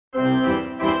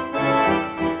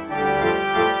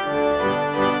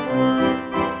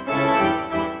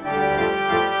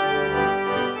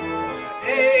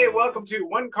welcome to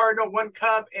One Cardinal, One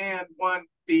Cup, and One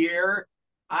Beer.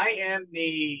 I am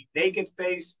the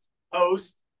naked-faced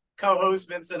host, co-host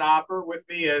Vincent Hopper. With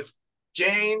me is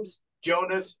James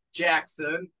Jonas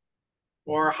Jackson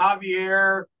or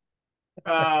Javier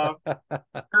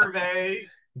Hervé,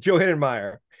 Joe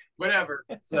Hindenmeyer. whatever.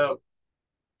 So,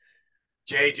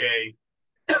 JJ.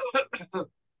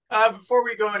 Before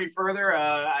we go any further,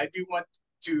 I do want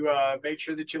to make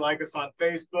sure that you like us on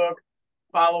Facebook,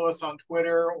 follow us on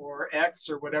Twitter or X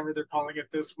or whatever they're calling it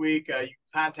this week. You can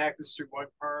contact us through one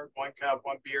card, one cup,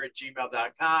 one beer at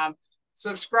gmail.com.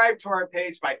 Subscribe to our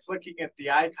page by clicking at the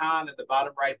icon in the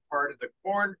bottom right part of the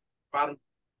corner, bottom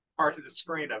part of the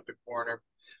screen of the corner.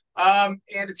 And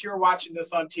if you're watching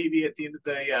this on TV at the end of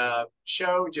the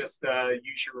show, just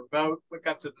use your remote, click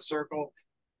up to the circle,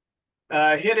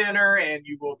 hit enter, and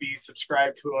you will be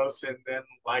subscribed to us. And then,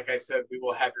 like I said, we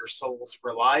will have your souls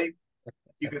for life.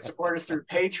 You can support us through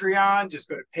Patreon. Just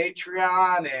go to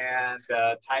Patreon and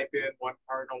type in One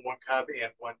Cardinal, One Cup,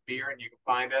 and One Beer, and you can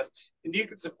find us. And you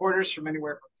can support us from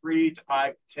anywhere from $3 to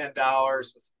 $5 to $10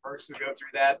 with some perks to go through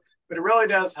that. But it really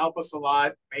does help us a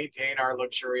lot maintain our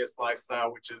luxurious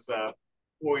lifestyle, which is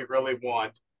what we really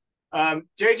want.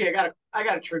 JJ, I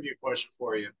got a trivia question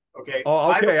for you. Okay.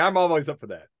 Oh, okay. I'm always up for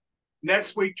that.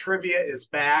 Next week, trivia is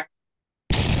back.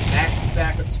 Max is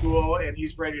back at school, and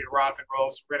he's ready to rock and roll.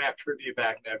 So we're going to have trivia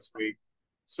back next week.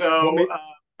 So,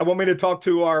 want me to talk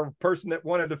to our person that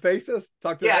wanted to face us?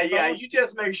 Yeah. You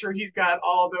just make sure he's got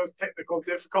all those technical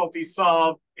difficulties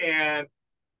solved, and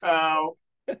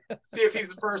see if he's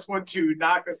the first one to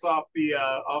knock us off the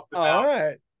mountain. All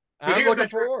right. I'm looking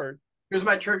forward. Here's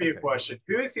my trivia question: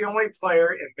 who is the only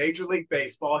player in Major League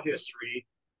Baseball history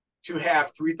to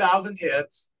have 3,000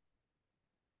 hits,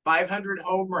 500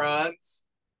 home runs,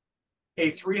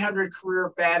 a 300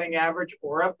 career batting average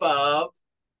or above,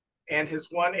 and has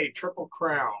won a Triple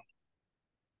Crown?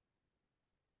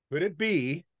 Could it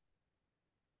be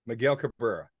Miguel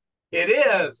Cabrera? It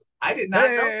is. I did not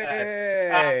know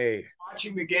that. Hey.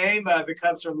 Watching the game, the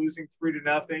Cubs are losing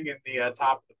 3-0 in the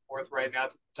top of the fourth right now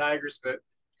to the Tigers, but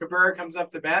Cabrera comes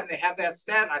up to bat and they have that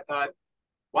stat. And I thought,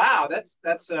 wow,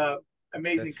 that's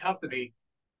amazing company.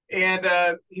 And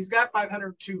he's got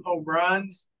 502 home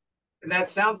runs, and that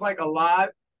sounds like a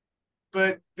lot,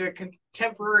 but the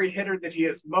contemporary hitter that he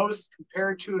is most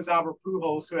compared to is Albert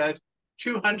Pujols, who had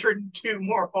 202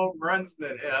 more home runs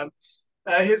than him.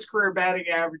 His career batting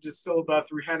average is still above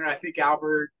 300. I think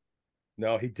Albert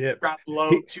he dipped. Dropped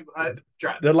below 200.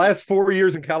 The last 4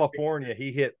 years in California,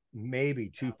 he hit maybe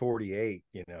 248,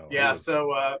 Yeah,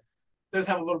 so does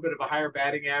have a little bit of a higher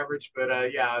batting average, but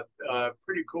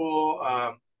pretty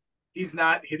cool. He's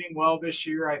not hitting well this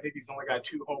year. I think he's only got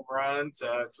 2 home runs.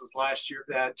 It's his last year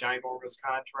of that ginormous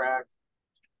contract.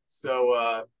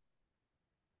 So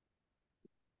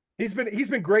he's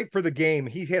been great for the game.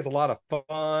 He has a lot of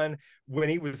fun when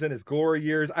he was in his glory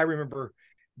years. I remember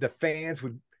the fans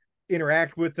would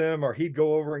interact with him, or he'd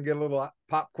go over and get a little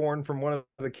popcorn from one of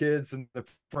the kids in the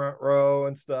front row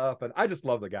and stuff. And I just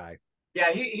love the guy.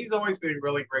 Yeah, he's always been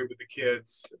really great with the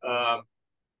kids.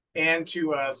 And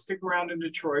to stick around in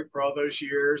Detroit for all those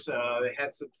years. They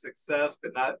had some success,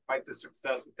 but not quite the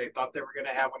success that they thought they were going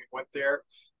to have when he went there.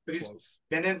 But he's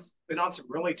been on some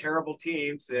really terrible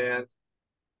teams, and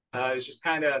it's just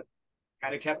kind of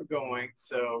kept it going.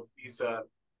 So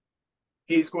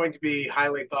he's going to be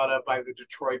highly thought of by the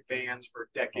Detroit fans for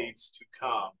decades to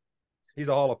come. He's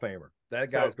a Hall of Famer. That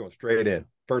guy's going straight in,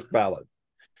 first ballot.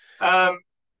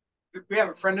 We have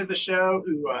a friend of the show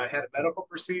who had a medical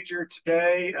procedure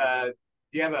today. Do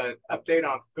you have an update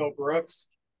on Phil Brooks?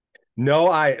 No,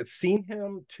 I had seen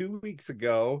him 2 weeks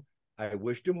ago. I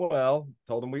wished him well,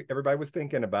 told him everybody was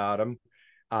thinking about him,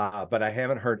 but I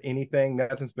haven't heard anything.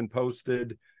 Nothing's been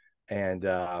posted, and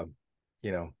I'll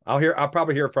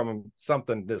probably hear from him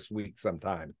something this week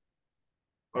sometime.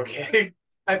 Okay,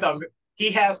 I thought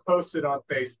he has posted on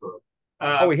Facebook.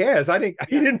 He has.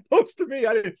 He didn't post to me.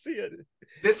 I didn't see it.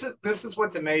 This is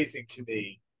what's amazing to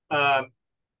me.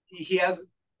 He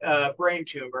has a brain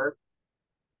tumor.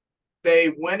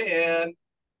 They went in.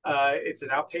 It's an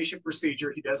outpatient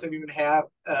procedure. He doesn't even have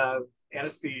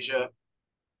anesthesia,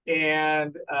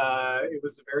 and it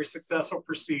was a very successful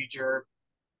procedure.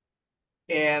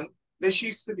 And this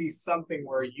used to be something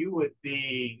where you would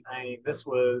be. This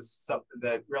was something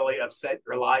that really upset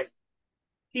your life.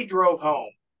 He drove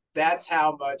home. That's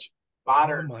how much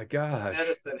modern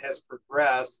medicine has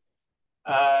progressed.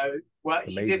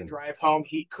 He didn't drive home.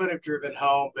 He could have driven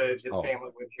home, but his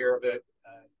family wouldn't hear of it.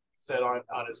 Said on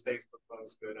his Facebook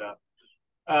post.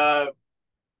 But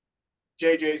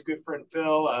JJ's good friend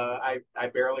Phil, I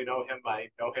barely know him. I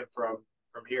know him from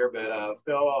from here. But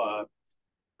Phil,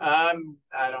 I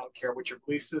don't care what your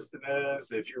belief system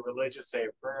is. If you're religious, say a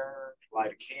prayer,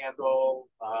 light a candle.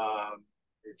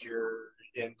 If you're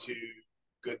into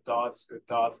good thoughts,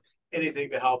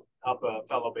 anything to help a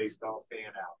fellow baseball fan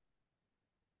out.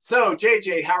 So,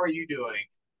 JJ, how are you doing?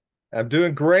 I'm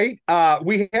doing great.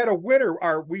 We had a winner.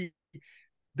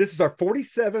 This is our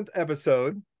 47th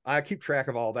episode. I keep track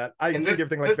of all that. I And treat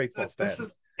everything like baseball this stats.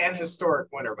 is an historic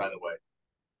winner, by the way.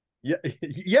 Yeah,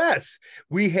 yes,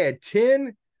 we had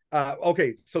 10.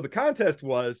 Okay, so the contest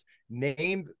was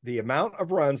named the amount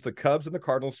of runs the Cubs and the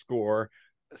Cardinals score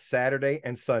Saturday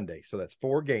and Sunday. So that's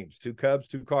 4 games, 2 Cubs,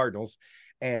 2 Cardinals.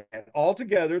 And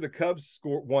altogether, the Cubs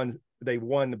scored one. They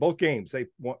won both games. They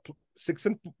won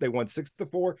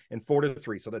 6-4 and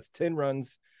 4-3. So that's 10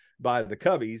 runs by the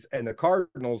Cubbies, and the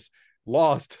Cardinals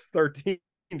lost 13-2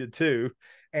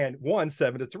 and won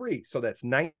 7-3. So that's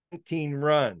 19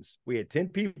 runs. We had 10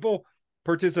 people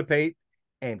participate,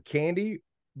 and Candy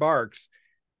Barks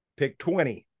picked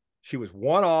 20. She was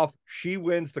one off. She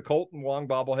wins the Colton Wong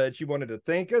bobblehead. She wanted to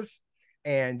thank us,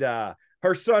 and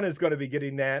her son is going to be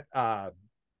getting that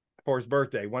for his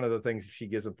birthday. One of the things she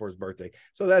gives him for his birthday.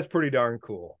 So that's pretty darn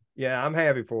cool. Yeah, I'm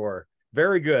happy for her.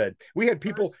 Very good. We had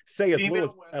people First say as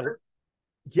little as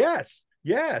yes,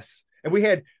 yes. And we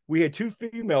had 2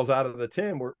 females out of the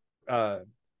 10 were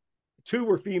 2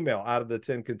 were female out of the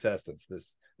 10 contestants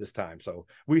this time. So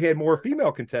we had more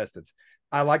female contestants.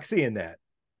 I like seeing that.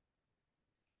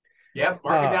 Yep,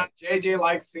 mark it down. JJ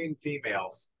likes seeing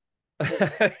females.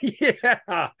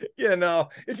 Yeah,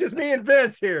 it's just me and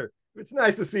Vince here. It's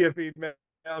nice to see a female,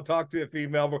 talk to a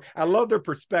female. I love their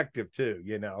perspective too.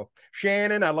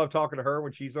 Shannon, I love talking to her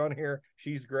when she's on here.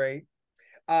 She's great.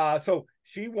 So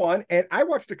she won, and I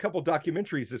watched a couple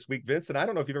documentaries this week, Vince, and I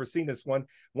don't know if you've ever seen this one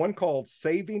called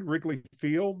Saving Wrigley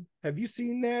Field. Have you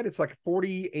seen that? It's like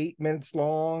 48 minutes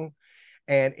long,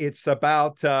 and it's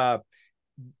about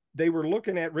they were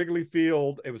looking at Wrigley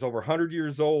Field. It was over 100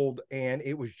 years old, and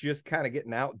it was just kind of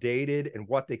getting outdated, and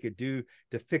what they could do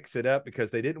to fix it up,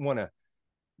 because they didn't want to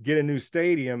get a new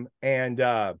stadium. And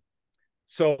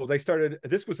so they started,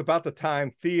 this was about the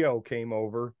time Theo came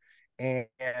over,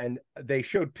 and they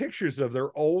showed pictures of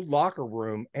their old locker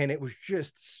room, and it was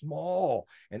just small,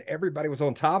 and everybody was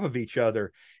on top of each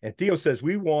other. And Theo says,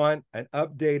 we want an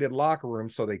updated locker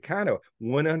room. So they kind of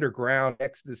went underground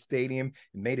next to the stadium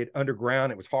and made it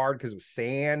underground. It was hard because it was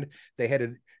sand. They had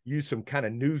to use some kind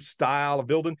of new style of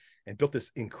building, and built this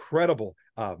incredible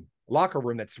locker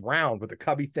room that's round with a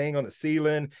cubby thing on the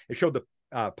ceiling. It showed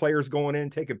the players going in,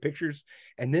 taking pictures.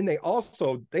 And then they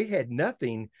had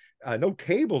nothing, no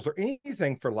tables or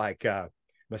anything for like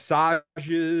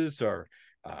massages or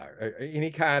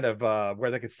any kind of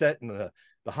where they could sit in the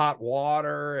hot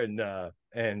water and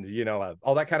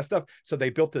all that kind of stuff. So they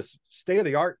built this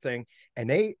state-of-the-art thing, and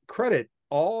they credit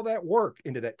all that work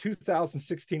into that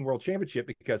 2016 World Championship,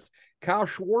 because Kyle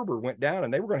Schwarber went down,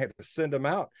 and they were going to have to send him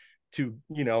out to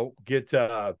get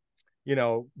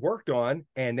worked on,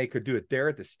 and they could do it there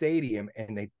at the stadium.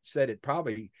 And they said it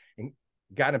probably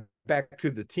got him back to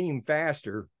the team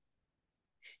faster.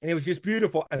 And it was just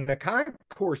beautiful. And the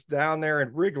concourse down there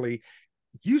in Wrigley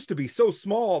used to be so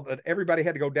small that everybody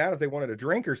had to go down if they wanted a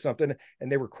drink or something,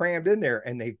 and they were crammed in there.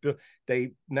 And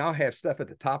they now have stuff at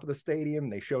the top of the stadium.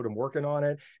 They showed them working on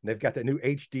it, and they've got that new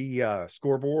HD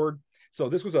scoreboard. So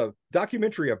this was a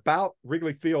documentary about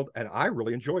Wrigley Field, and I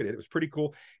really enjoyed it. It was pretty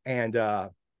cool. And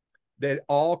that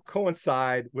all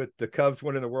coincide with the Cubs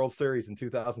winning the World Series in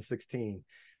 2016.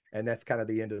 And that's kind of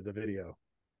the end of the video.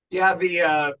 Yeah,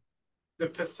 the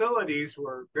facilities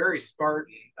were very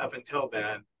Spartan up until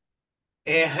then.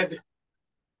 And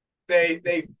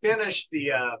they finished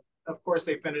the of course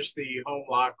they finished the home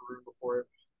locker room before.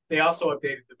 They also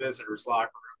updated the visitors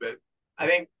locker room, but I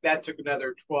think that took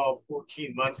another 12,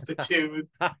 14 months to do.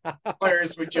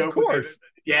 Players would joke, of course.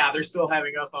 Yeah, they're still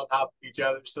having us on top of each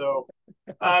other. So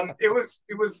it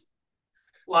was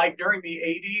like during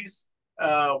the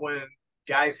 80s when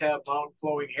guys had long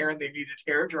flowing hair and they needed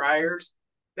hair dryers.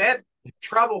 They had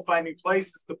trouble finding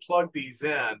places to plug these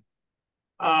in.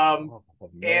 And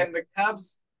the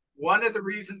Cubs, one of the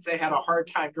reasons they had a hard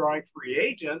time drawing free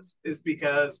agents is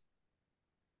because,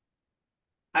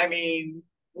 I mean,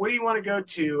 what do you want to go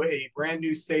to a brand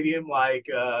new stadium like,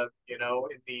 in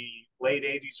the late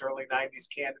 80s, early 90s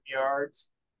Camden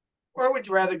Yards? Or would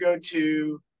you rather go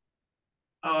to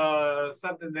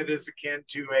something that is akin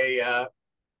to a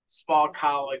small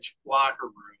college locker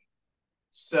room?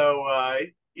 So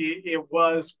it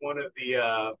was one of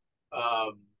the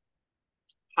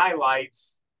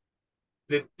highlights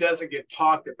that doesn't get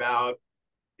talked about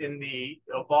in the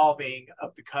evolving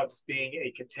of the Cubs being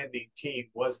a contending team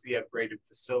was the upgraded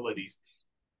facilities.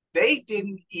 They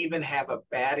didn't even have a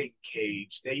batting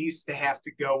cage. They used to have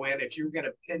to go in. If you were going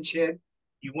to pinch hit,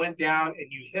 you went down and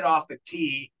you hit off the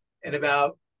tee, and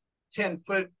about 10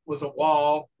 foot was a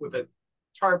wall with a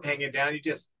tarp hanging down. You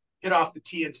just hit off the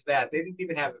tee into that. They didn't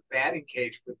even have a batting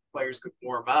cage where the players could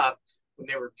warm up when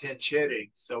they were pinch hitting.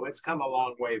 So it's come a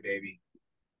long way, baby.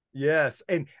 Yes.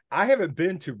 And I haven't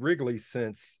been to Wrigley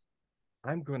since,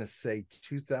 I'm going to say,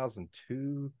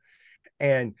 2002.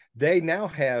 And they now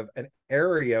have an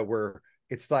area where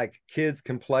it's like kids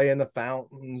can play in the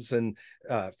fountains, and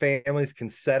families can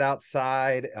sit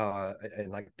outside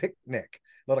and like picnic,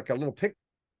 like a little picnic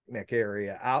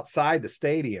area outside the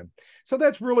stadium. So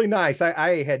that's really nice.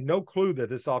 I had no clue that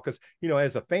this all, because,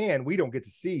 as a fan, we don't get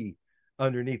to see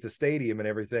underneath the stadium and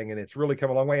everything. And it's really come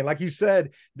a long way. And like you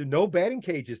said, no batting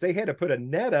cages. They had to put a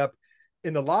net up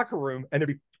in the locker room, and there'd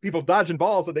be people dodging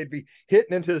balls, and they'd be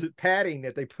hitting into the padding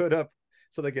that they put up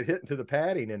so they could hit into the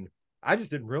padding. And I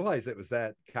just didn't realize it was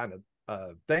that kind of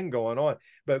thing going on.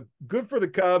 But good for the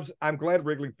Cubs. I'm glad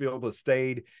Wrigley Field has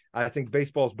stayed. I think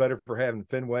baseball's better for having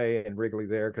Fenway and Wrigley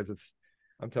there, because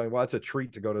I'm telling you, it's a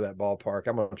treat to go to that ballpark.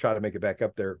 I'm going to try to make it back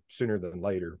up there sooner than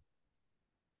later.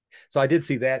 So I did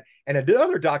see that. And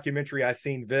another documentary I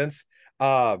seen, Vince,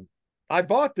 I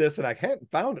bought this and I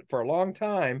hadn't found it for a long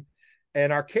time,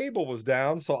 and our cable was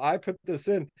down. So I put this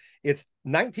in. It's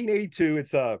 1982.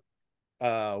 It's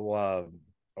Bob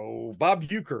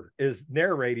Uecker is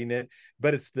narrating it,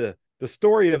 but it's the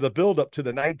story of the buildup to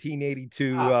the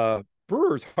 1982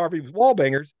 Brewers, Harvey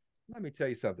Wallbangers. Let me tell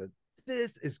you something.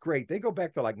 This is great. They go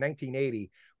back to like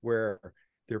 1980, where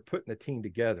they're putting the team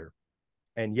together.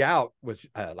 And Yout was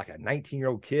like a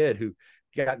 19-year-old kid who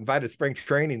got invited to spring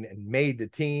training and made the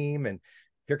team. And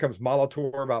here comes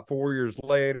Molitor about 4 years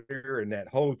later, and that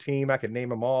whole team, I can name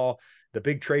them all. The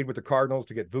big trade with the Cardinals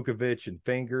to get Vukovich and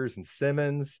Fingers and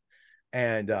Simmons.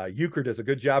 And Uecker does a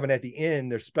good job. And at the end,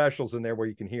 there's specials in there where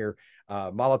you can hear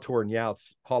Molitor and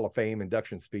Yout's Hall of Fame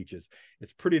induction speeches.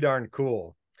 It's pretty darn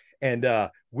cool. And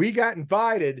we got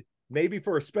invited maybe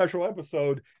for a special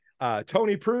episode.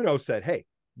 Tony Pruno said, "Hey,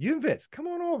 you and Vince, come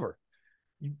on over.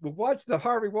 You watch the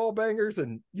Harvey Wallbangers,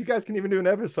 and you guys can even do an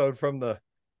episode from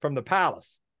the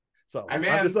Palace." So I'm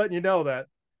just letting you know that.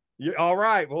 All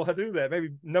right, we'll do that. Maybe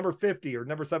number 50 or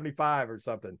number 75 or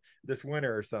something this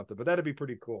winter or something. But that'd be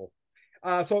pretty cool.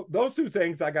 So those two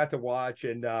things I got to watch.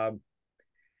 And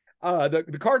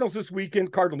the Cardinals this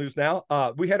weekend, Cardinal news now.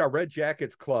 We had our Red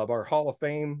Jackets Club, our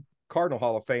Cardinal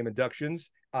Hall of Fame inductions.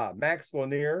 Max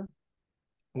Lanier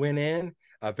went in.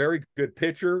 A very good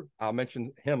pitcher. I'll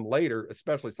mention him later,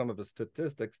 especially some of his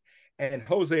statistics. And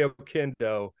Jose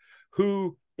Oquendo,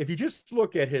 who, if you just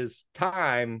look at his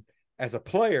time as a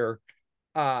player,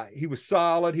 he was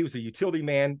solid. He was a utility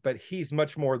man, but he's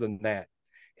much more than that.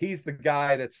 He's the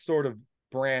guy that's sort of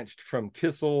branched from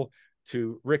Kissel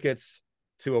to Ricketts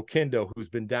to Oquendo, who's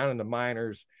been down in the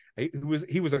minors.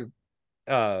 He was a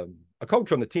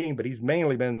coach on the team, but he's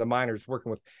mainly been in the minors working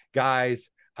with guys.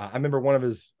 I remember one of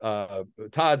his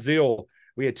Todd Zeal.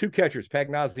 We had two catchers,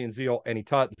 Pagnozzi and Zeal, and he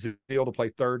taught Zeal to play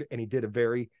third, and he did a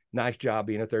very nice job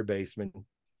being a third baseman.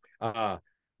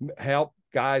 Help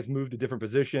guys move to different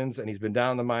positions, and he's been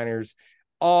down in the minors.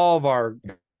 All of our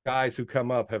guys who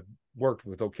come up have worked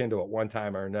with Oquendo at one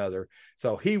time or another.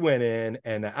 So he went in,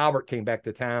 and Albert came back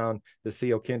to town to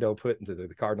see Oquendo put into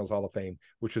the Cardinals Hall of Fame,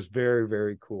 which was very,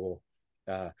 very cool.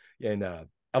 And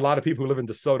a lot of people who live in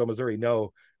DeSoto, Missouri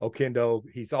know Oquendo.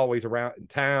 He's always around in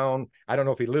town. I don't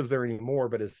know if he lives there anymore,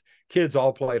 but his kids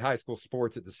all played high school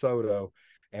sports at DeSoto.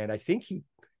 And I think he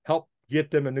helped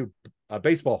get them a new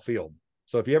baseball field.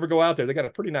 So if you ever go out there, they got a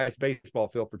pretty nice baseball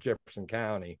field for Jefferson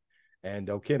County. And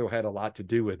Oquendo had a lot to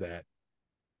do with that.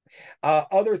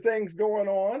 Other things going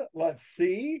on. Let's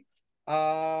see.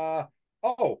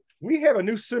 We have a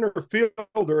new center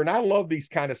fielder, and I love these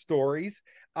kind of stories.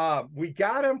 We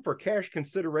got him for cash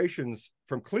considerations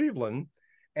from Cleveland,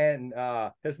 and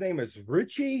his name is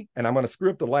Richie, and I'm going to screw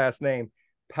up the last name,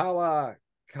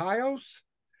 Palakaios.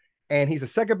 And he's a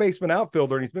second baseman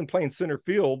outfielder, and he's been playing center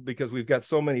field because we've got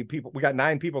so many people. We got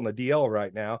 9 people in the DL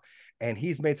right now, and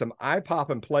he's made some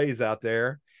eye-popping plays out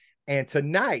there. And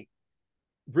tonight,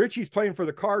 Richie's playing for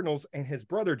the Cardinals, and his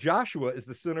brother Joshua is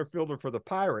the center fielder for the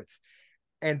Pirates.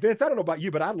 And Vince, I don't know about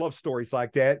you, but I love stories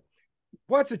like that.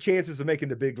 What's the chances of making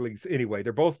the big leagues anyway?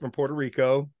 They're both from Puerto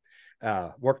Rico,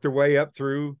 worked their way up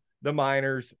through the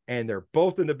minors, and they're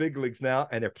both in the big leagues now,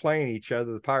 and they're playing each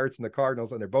other, the Pirates and the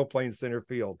Cardinals, and they're both playing center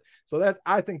field. So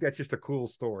I think that's just a cool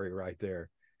story right there.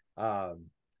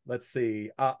 Let's see.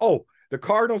 The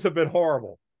Cardinals have been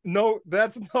horrible. no,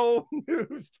 that's no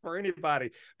news for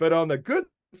anybody. But on the good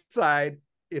side,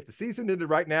 if the season ended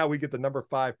right now, we get the number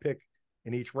 5 pick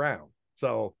in each round.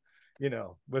 So,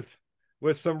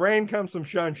 with some rain comes some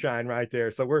sunshine right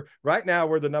there. So we're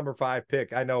the number 5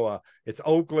 pick. I know it's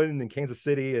Oakland and Kansas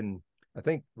City, and I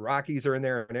think Rockies are in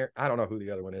there, and I don't know who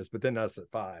the other one is, but then us at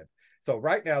 5. So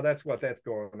right now that's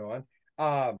going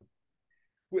on.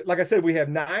 Like I said, we have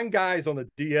 9 guys on the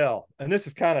DL, and this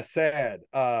is kind of sad.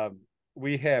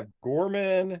 We have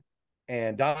Gorman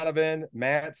and Donovan,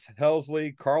 Matz,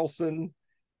 Helsley, Carlson.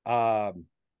 Um,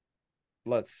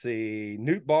 let's see,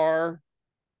 Newt Barr,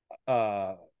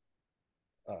 uh,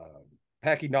 uh,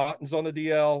 Packy Naughton's on the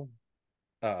DL,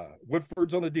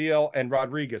 Woodford's on the DL, and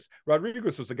Rodriguez.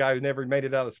 Rodriguez was the guy who never made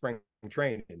it out of spring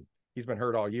training. He's been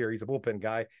hurt all year. He's a bullpen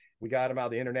guy. We got him out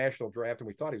of the international draft, and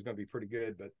we thought he was going to be pretty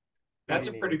good, but that's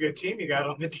a pretty good team you got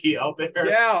on the DL there.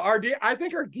 Yeah, I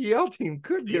think our DL team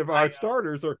could give our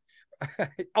starters or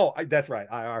oh, that's right,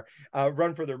 IR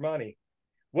run for their money.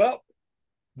 Well,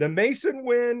 the Mason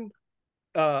Wynn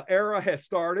era has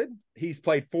started. He's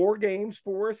played 4 games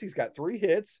for us. He's got 3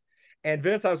 hits. And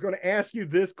Vince, I was going to ask you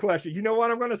this question. You know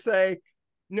what I'm going to say?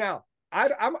 Now,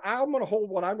 I'm going to hold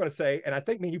what I'm going to say, and I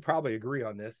think you probably agree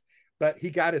on this. But he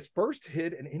got his first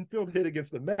hit, an infield hit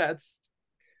against the Mets.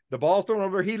 The ball's thrown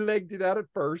over. He legged it out at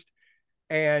first.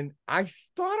 And I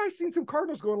thought I seen some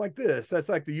Cardinals going like this. That's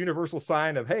like the universal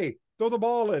sign of, hey, throw the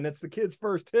ball in. It's the kid's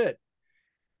first hit.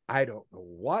 I don't know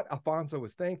what Alonso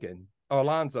was thinking,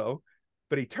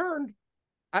 but he turned.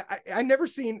 I never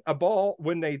seen a ball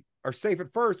when they are safe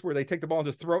at first where they take the ball and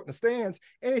just throw it in the stands.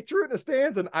 And he threw it in the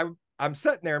stands, and I'm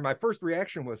sitting there, and my first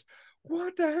reaction was,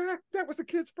 what the heck? That was the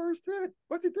kid's first hit.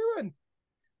 What's he doing?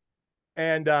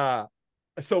 And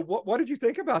so what did you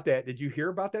think about that? Did you hear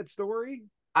about that story?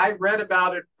 I read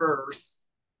about it first,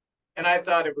 and I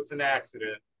thought it was an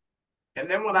accident. And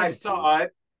then when I saw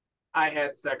it, I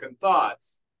had second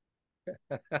thoughts.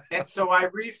 And so I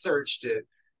researched it.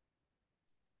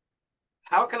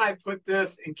 How can I put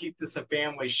this and keep this a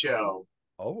family show?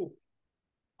 Oh.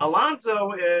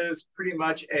 Alonso is pretty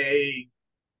much a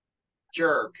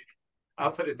jerk.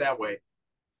 I'll put it that way.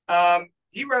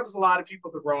 He rubs a lot of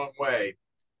people the wrong way.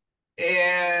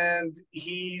 And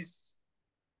he's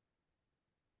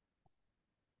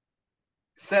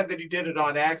said that he did it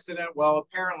on accident. Well,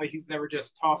 apparently he's never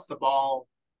just tossed the ball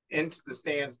into the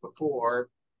stands before.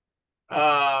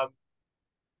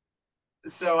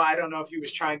 So I don't know if he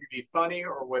was trying to be funny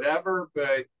or whatever,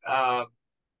 but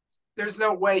there's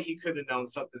no way he could have known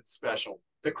something special.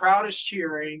 The crowd is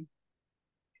cheering.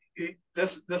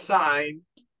 The sign,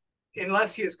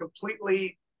 unless he is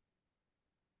completely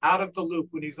out of the loop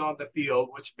when he's on the field,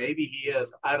 which maybe he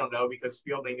is, I don't know, because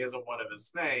fielding isn't one of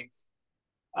his things.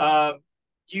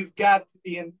 You've got to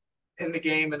be in the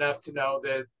game enough to know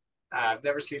that I've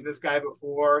never seen this guy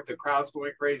before. The crowd's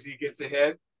going crazy. He gets a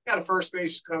hit. Got a first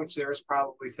base coach there is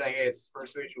probably saying, hey, it's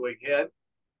first major league hit.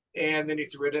 And then he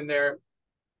threw it in there.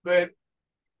 But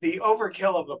the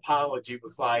overkill of apology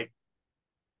was like,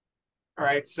 all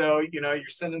right, so, you're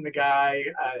sending the guy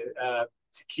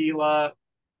tequila.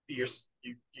 You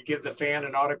give the fan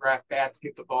an autograph bat to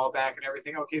get the ball back and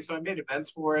everything. Okay, so I made amends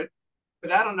for it.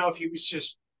 But I don't know if he was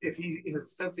just,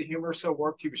 his sense of humor so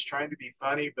warped, he was trying to be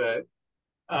funny, but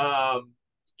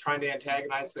trying to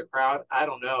antagonize the crowd. I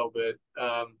don't know, but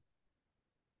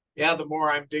the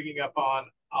more I'm digging up on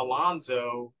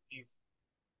Alonso, he's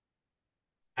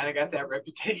kind of got that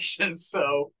reputation.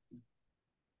 So,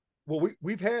 well,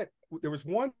 there was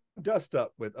one dust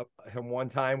up with him one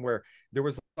time where there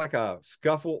was like a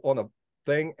scuffle on a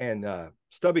thing, and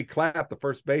Stubby Clapp, the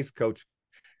first base coach,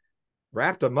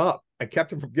 wrapped him up and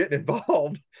kept him from getting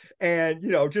involved, and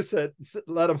just said,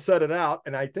 let him set it out.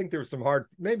 And I think there was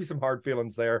maybe some hard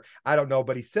feelings there. I don't know,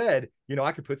 but he said,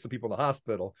 I could put some people in the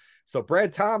hospital. So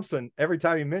Brad Thompson, every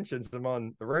time he mentions him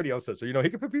on the radio, says, so he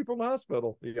could put people in the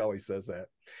hospital. He always says that.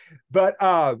 But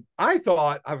I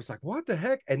was like, what the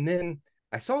heck? And then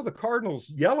I saw the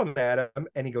Cardinals yelling at him,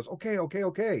 and he goes, okay.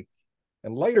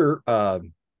 And later,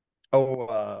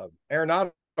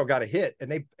 Arenado got a hit,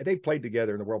 and they played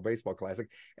together in the World Baseball Classic,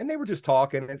 and they were just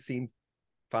talking, and it seemed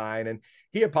fine. And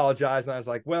he apologized, and I was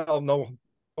like, well, no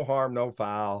harm, no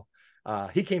foul.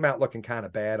 He came out looking kind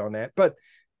of bad on that, but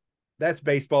that's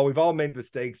baseball. We've all made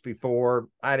mistakes before.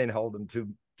 I didn't hold him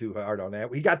too hard on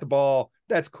that. He got the ball.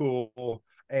 That's cool.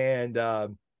 And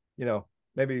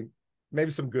maybe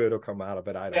some good will come out of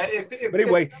it. I don't know. But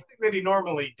anyway, it's something that he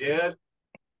normally did,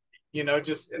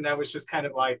 and that was just kind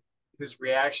of like his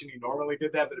reaction. He normally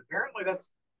did that, but apparently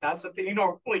that's not something he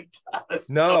normally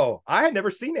does. No, I had never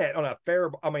seen that on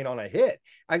a hit.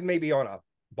 Maybe on a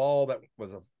ball that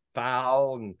was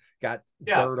foul and got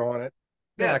Yeah. dirt on it,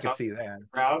 then Yeah. I could Tough see that.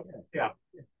 crowd. Yeah,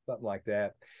 Yeah. something like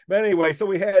that. But anyway, so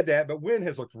we had that. But Wynn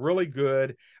has looked really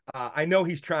good. I know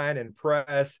he's trying to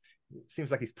impress.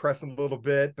 Seems like he's pressing a little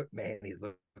bit, but man, he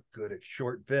looked good at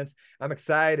short, Vince. I'm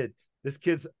excited. This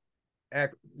kid's,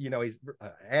 he's an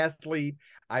athlete.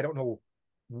 I don't know,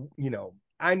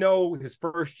 I know his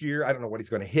first year, I don't know what he's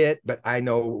going to hit, but I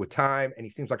know with time, and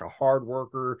he seems like a hard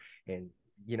worker. And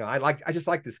I just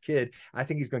like this kid. I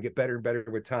think he's going to get better and better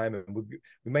with time. And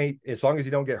we may, as long as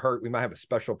he don't get hurt, we might have a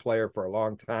special player for a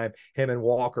long time. Him and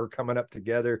Walker coming up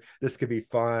together. This could be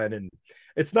fun. And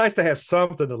it's nice to have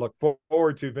something to look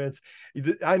forward to, Vince.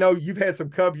 I know you've had some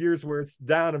Cub years where it's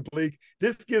down and bleak.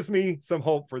 This gives me some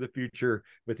hope for the future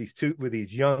with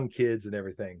these young kids and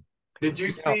everything. Did you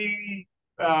Now, see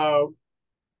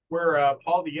where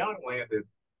Paul DeYoung landed?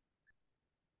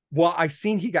 well, I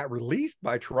seen he got released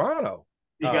by Toronto.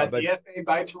 He got But DFA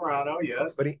by Toronto. but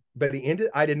Yes. he ended.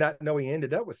 I did not know he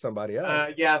ended up with somebody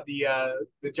else. Yeah.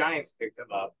 The Giants picked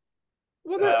him up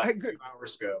Well, a few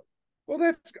hours ago.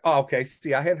 that's okay.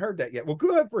 See, I hadn't heard that yet. Well,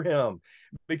 good for him,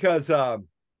 because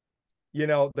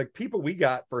the people we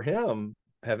got for him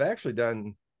have actually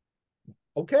done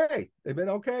okay. They've been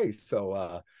okay.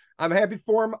 So I'm happy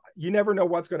for him. You never know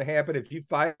what's going to happen if you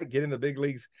get in the big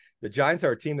leagues. The Giants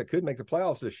are a team that could make the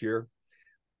playoffs this year.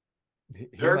 He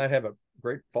might have a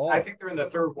great fall. I think they're in the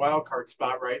third wild card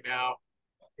spot right now.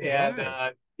 And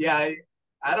Right. yeah,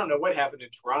 I don't know what happened in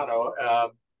Toronto,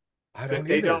 I but don't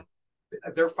they either. don't.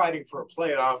 They're fighting for a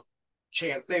playoff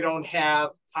chance. They don't have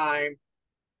time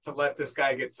to let this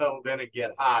guy get settled in and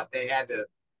get hot. They had to.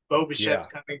 Bo Yeah, Bichette's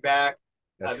coming back.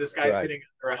 that's This guy's right. hitting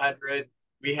under 100.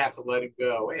 We have to let him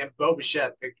go. And Bo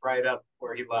Bichette picked right up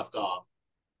where he left off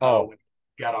Oh, when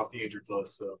he got off the injured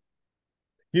list. So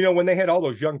when they had all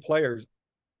those young players,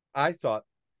 I thought,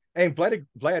 and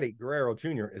Vladdy Guerrero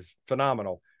Jr. is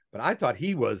phenomenal, but I thought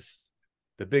he was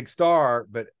the big star,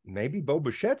 but maybe Bo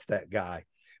Bichette's that guy.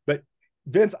 But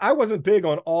Vince, I wasn't big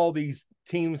on all these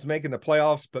teams making the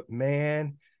playoffs, but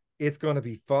man, it's going to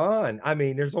be fun. I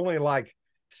mean, there's only like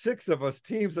six of us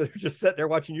teams that are just sitting there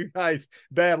watching you guys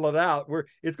battle it out.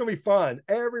 It's going to be fun.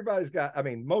 I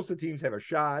mean, most of the teams have a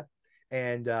shot,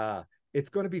 and it's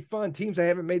going to be fun. Teams that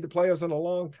haven't made the playoffs in a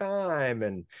long time,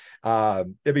 and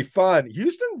it'll be fun.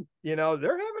 Houston,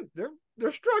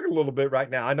 they're struggling a little bit right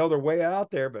now. I know they're way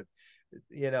out there, but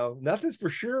nothing's for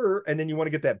sure. And then you want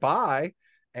to get that bye.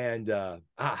 And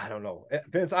I don't know,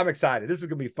 Vince, I'm excited. This is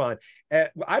gonna be fun.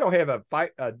 I don't have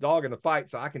a dog in the fight,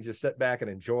 so I can just sit back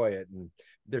and enjoy it. And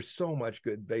there's so much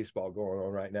good baseball going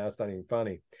on right now. It's not even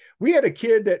funny. We had a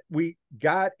kid that we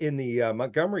got in the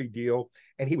Montgomery deal,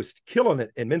 and he was killing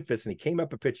it in Memphis. And he came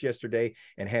up a pitch yesterday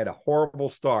and had a horrible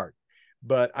start.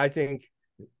 But I think,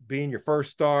 being your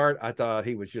first start, I thought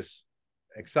he was just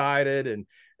excited, and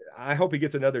I hope he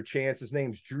gets another chance. His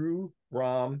name's Drew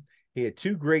Rom. He had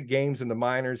two great games in the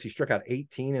minors. He struck out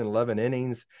 18 in 11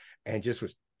 innings and just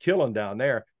was killing down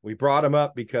there. We brought him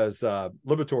up because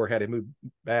Libator had to move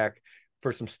back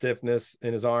for some stiffness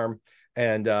in his arm,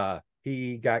 and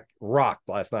he got rocked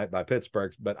last night by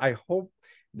Pittsburgh. But I hope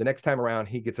the next time around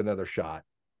he gets another shot,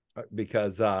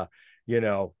 because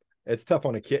it's tough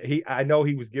on a kid. I know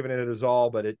he was giving it his all,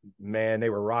 but they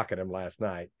were rocking him last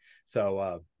night.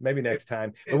 So maybe next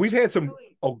time. But we've had some.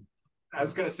 I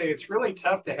was going to say it's really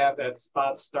tough to have that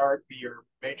spot start be your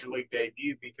major league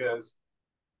debut because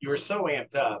you're so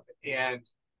amped up, and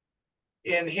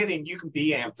in hitting you can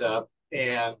be amped up,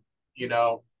 and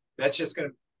that's just going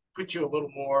to put you a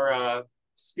little more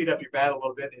speed up your bat a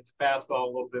little bit, hit the fastball a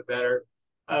little bit better.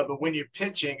 But when you're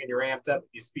pitching and you're amped up,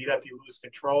 you speed up, you lose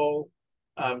control.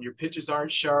 Your pitches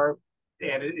aren't sharp,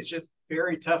 and it's just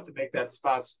very tough to make that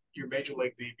spot your major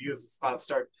league debut as a spot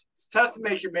start. It's tough to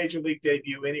make your major league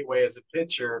debut anyway as a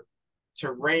pitcher,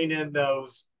 to rein in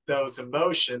those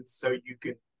emotions so you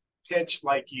can pitch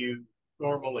like you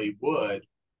normally would.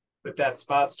 But that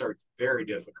spot start's very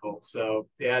difficult. So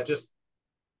yeah,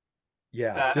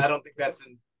 I don't think that's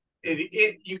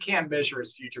you can't measure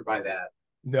his future by that.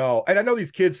 No, and I know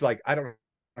these kids, like, I don't know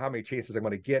how many chances I'm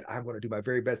going to get. I'm going to do my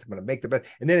very best. I'm going to make the best,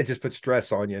 and then it just puts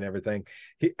stress on you and everything.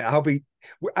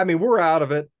 We're out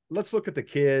of it. Let's look at the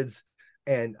kids,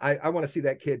 and I want to see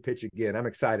that kid pitch again. I'm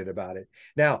excited about it.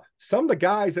 Now, some of the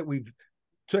guys that we've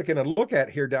taken a look at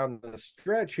here down the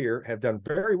stretch here have done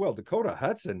very well. Dakota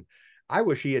Hudson, I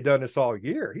wish he had done this all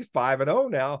year. He's 5-0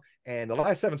 now, and the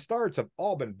last 7 starts have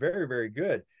all been very, very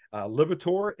good.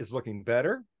 Libator is looking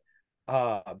better.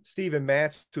 Steven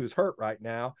Matz, who's hurt right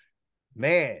now,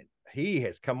 man, he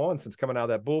has come on since coming out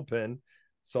of that bullpen.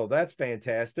 So that's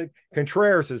fantastic.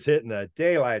 Contreras is hitting the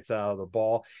daylights out of the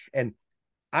ball. And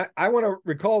I want to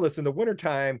recall this in the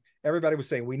wintertime. Everybody was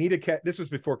saying we need a catch. This was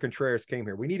before Contreras came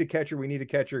here. We need a catcher. We need a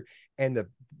catcher. And the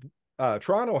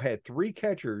Toronto had 3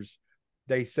 catchers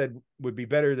they said would be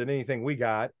better than anything we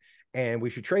got, and we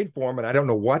should trade for them. And I don't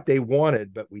know what they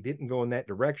wanted, but we didn't go in that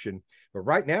direction. But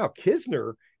right now,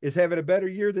 Kisner is having a better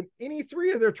year than any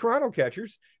 3 of their Toronto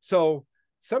catchers. So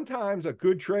sometimes a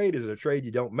good trade is a trade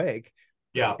you don't make.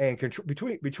 Yeah. And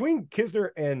between Kisner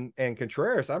and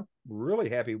Contreras, I'm really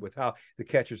happy with how the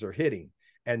catchers are hitting.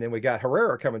 And then we got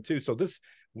Herrera coming too. So this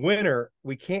winter,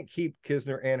 we can't keep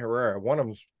Kisner and Herrera. One of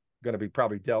them's going to be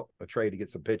probably dealt a trade to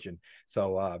get some pitching.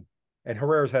 So, and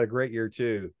Herrera's had a great year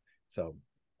too. So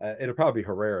it'll probably be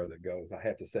Herrera that goes, I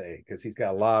have to say, because he's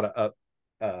got a lot of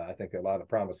I think a lot of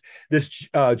promise. This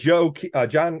John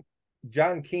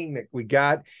King that we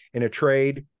got in a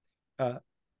trade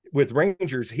with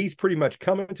Rangers, he's pretty much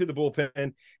coming to the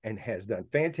bullpen and has done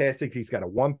fantastic. He's got a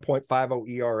 1.50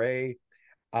 ERA.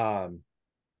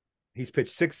 He's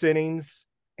pitched 6 innings,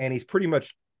 and he's pretty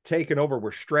much taken over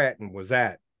where Stratton was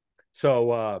at.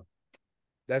 So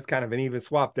that's kind of an even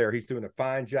swap there. He's doing a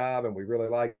fine job, and we really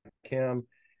like him.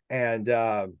 And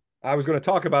I was going to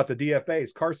talk about the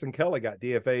DFAs. Carson Kelly got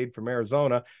DFA'd from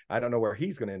Arizona. I don't know where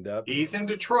he's going to end up. He's in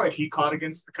Detroit. He caught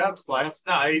against the Cubs last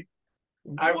night.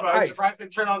 I was surprised they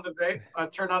turned on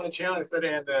the channel and said,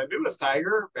 and the newest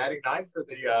Tiger batting 9th for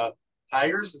the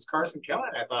Tigers is Carson Kelly.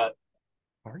 I thought,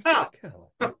 Kelly.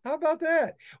 How about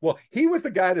that? Well, he was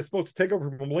the guy that's supposed to take over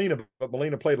from Molina, but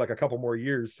Molina played like a couple more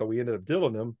years, so we ended up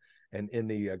dealing him. And in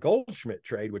the Goldschmidt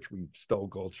trade, which we stole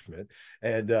Goldschmidt,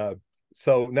 and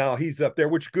so now he's up there,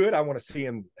 which good. I want to see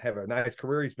him have a nice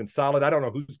career. He's been solid. I don't know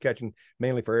who's catching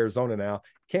mainly for Arizona now.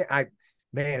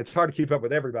 Man, it's hard to keep up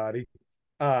with everybody.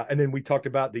 And then we talked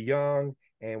about the Young,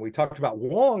 and we talked about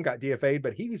Wong got DFA'd,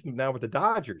 but he's now with the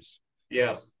Dodgers.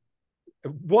 Yes.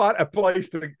 What a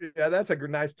place that's a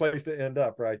nice place to end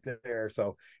up right there.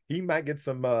 So he might get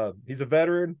some, he's a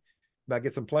veteran, might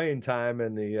get some playing time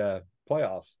in the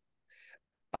playoffs.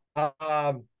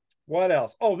 What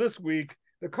else? Oh, this week,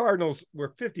 the Cardinals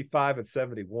were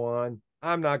 55-71.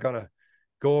 I'm not going to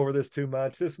go over this too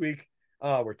much. This week,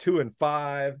 we're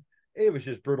 2-5. It was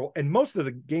just brutal. And most of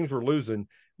the games we're losing,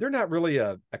 they're not really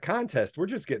a contest. We're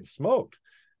just getting smoked.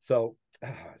 So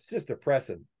it's just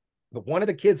depressing. But one of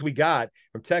the kids we got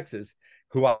from Texas,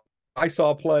 who I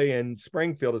saw play in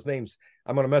Springfield, I'm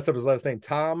going to mess up his last name,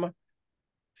 Tom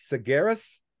Segaris.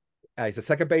 He's a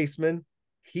second baseman.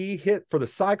 He hit for the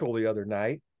cycle the other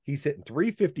night. He's hitting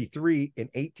 353 in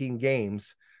 18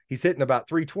 games. He's hitting about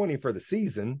 320 for the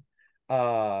season.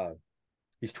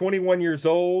 He's 21 years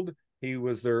old. He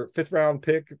was their 5th round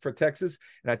pick for Texas.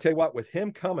 And I tell you what, with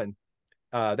him coming,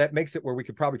 that makes it where we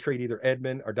could probably trade either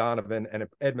Edman or Donovan. And if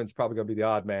Edman's probably going to be the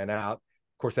odd man out.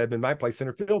 Of course, Edman might play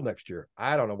center field next year.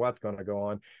 I don't know what's going to go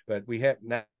on, but we have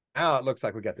now it looks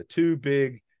like we got the 2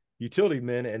 big utility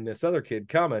men and this other kid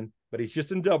coming, but he's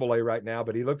just in AA right now,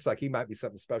 but he looks like he might be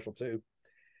something special too.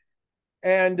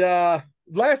 And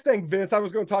last thing, Vince, I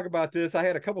was going to talk about this. I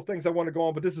had a couple things I want to go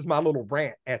on, but this is my little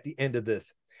rant at the end of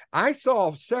this. I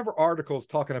saw several articles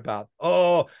talking about,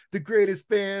 the greatest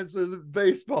fans of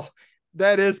baseball.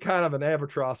 That is kind of an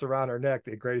albatross around our neck,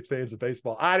 the greatest fans of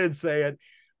baseball. I didn't say it.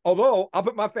 Although I'll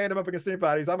put my fandom up against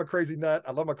anybody's. I'm a crazy nut.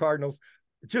 I love my Cardinals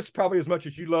just probably as much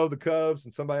as you love the Cubs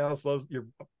and somebody else loves your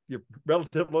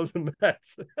relative loves the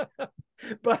Mets.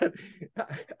 But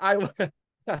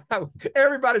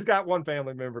everybody's got one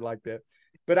family member like that.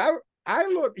 But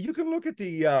you can look at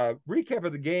the recap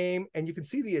of the game and you can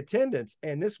see the attendance.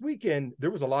 And this weekend,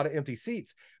 there was a lot of empty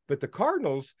seats, but the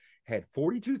Cardinals had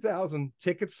 42,000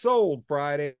 tickets sold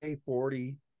Friday,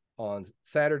 40 on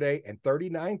Saturday, and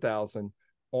 39,000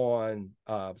 on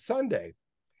Sunday.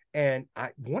 And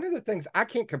one of the things I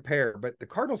can't compare, but the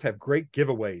Cardinals have great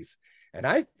giveaways. And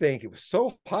I think it was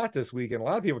so hot this weekend. A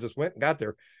lot of people just went and got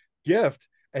their gift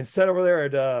and sat over there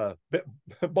at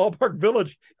Ballpark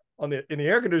Village in the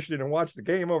air conditioning and watched the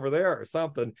game over there or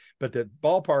something. But the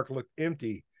ballpark looked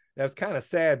empty. That's kind of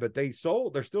sad, but they're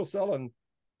still selling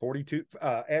 42,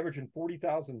 averaging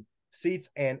 40,000 seats.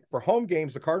 And for home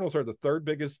games, the Cardinals are the 3rd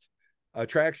biggest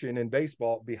attraction in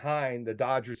baseball behind the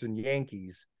Dodgers and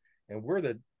Yankees. And we're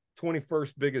the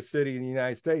 21st biggest city in the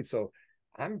United States. So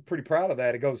I'm pretty proud of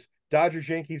that. It goes Dodgers,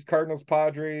 Yankees, Cardinals,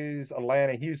 Padres,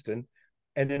 Atlanta, Houston.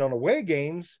 And then on away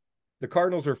games, the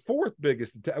Cardinals are 4th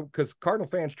biggest because Cardinal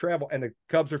fans travel, and the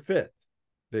Cubs are 5th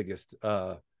biggest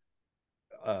on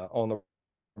the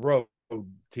road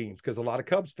teams because a lot of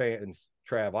Cubs fans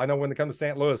travel. I know when they come to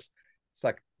St. Louis, it's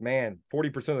like, man,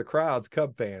 40% of the crowd's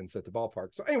Cub fans at the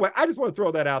ballpark. So anyway, I just want to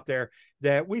throw that out there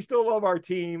that we still love our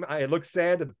team. It looks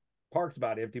sad that park's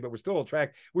about empty, but we're still on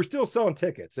track. We're still selling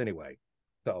tickets anyway.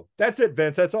 So that's it,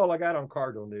 Vince. That's all I got on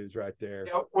Cardinal news right there.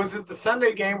 Yeah, was it the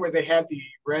Sunday game where they had the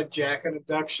red jacket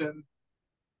induction?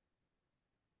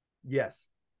 Yes.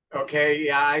 Okay,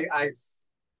 yeah, I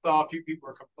saw a few people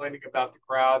were complaining about the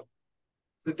crowd.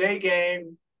 It's a day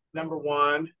game, number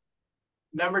one.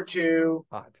 Number two,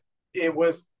 Hot. it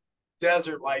was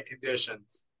desert-like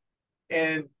conditions.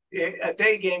 And a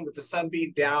day game with the sun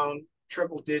being down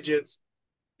triple digits,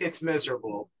 it's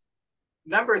miserable.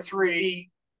 Number three,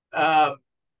 um,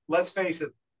 let's face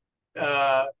it,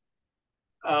 uh,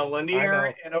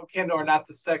 Lanier and Okendo are not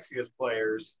the sexiest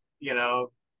players.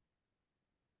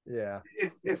 Yeah.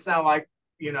 It's not like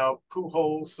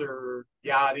Pujols or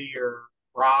Yachty or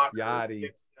Rock or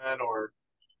Gibson or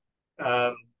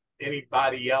um,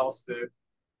 anybody else that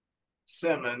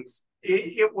Simmons.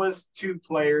 It was two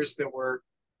players that were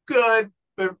good,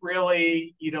 but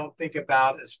really you don't think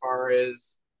about as far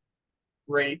as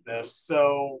greatness.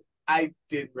 So I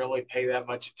didn't really pay that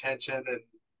much attention, and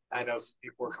I know some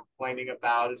people were complaining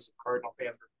about it. Some Cardinal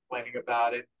fans were complaining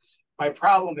about it. My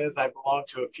problem is I belong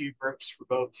to a few groups for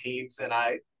both teams, and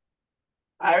I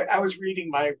was reading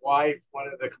my wife one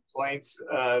of the complaints.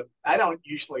 I don't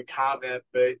usually comment,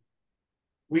 but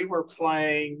we were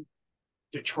playing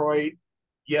Detroit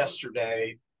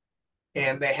yesterday,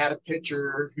 and they had a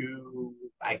pitcher who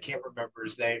I can't remember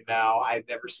his name now. I'd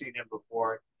never seen him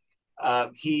before. I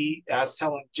was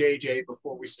telling JJ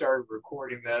before we started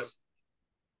recording this,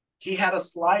 he had a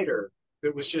slider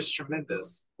that was just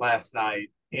tremendous last night.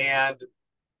 And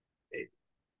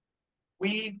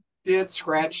we did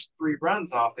scratch 3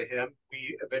 runs off of him.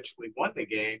 We eventually won the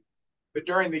game. But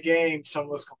during the game,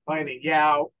 someone was complaining,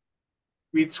 yeah,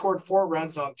 we'd scored 4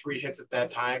 runs on 3 hits at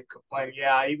that time, complaining,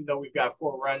 yeah, even though we've got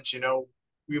 4 runs,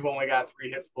 we've only got 3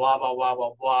 hits, blah, blah, blah,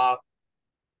 blah, blah.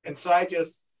 And so I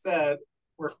just said,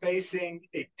 we're facing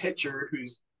a pitcher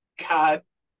who's got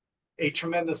a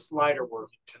tremendous slider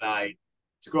working tonight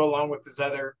to go along with his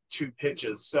other 2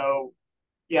 pitches. So,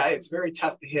 yeah, it's very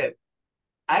tough to hit.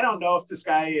 I don't know if this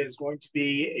guy is going to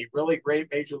be a really great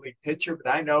major league pitcher, but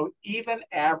I know even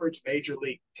average major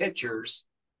league pitchers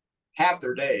have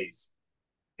their days.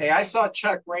 Hey, I saw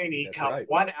Chuck Rainey come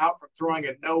 1 out from throwing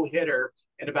a no-hitter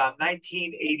in about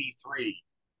 1983.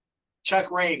 Chuck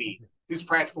Rainey, who's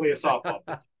practically a softball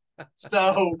pitcher.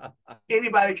 So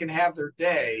anybody can have their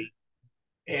day.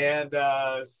 And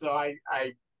so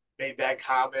I made that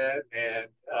comment,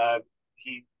 and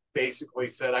he basically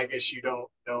said, I guess you don't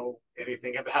know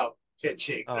anything about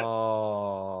pitching.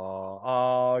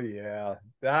 Oh, yeah.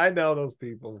 I know those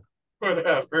people.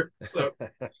 Whatever. So,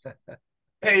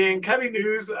 hey, in Cubbie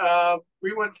news,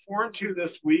 we went 4-2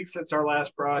 this week since our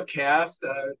last broadcast.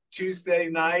 Tuesday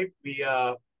night, we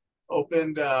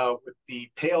opened with the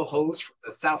Pale Hose from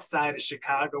the south side of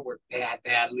Chicago, where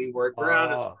Bad Leeward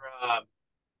Brown is from. I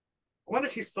wonder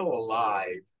if he's still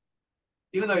alive.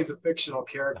 Even though he's a fictional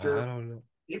character, I don't know.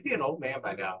 He'd be an old man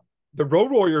by now. The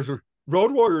Road Warriors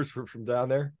were from down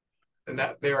there. And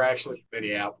that they were actually from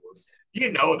Minneapolis.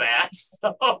 You know that.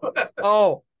 So.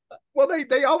 Oh, well,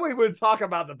 they always would talk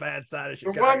about the bad side of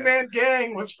Chicago. The one-man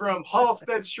gang was from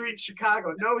Halstead Street,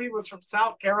 Chicago. No, he was from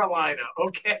South Carolina.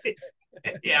 Okay.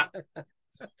 Yeah.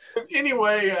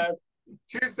 Anyway,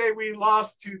 Tuesday we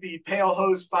lost to the Pale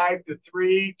Hose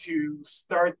 5-3 to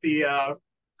start the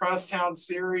Crosstown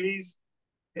series.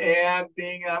 And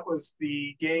being that was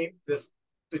the game,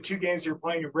 the 2 games you were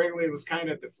playing in Wrigley, it was kind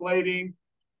of deflating.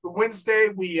 But Wednesday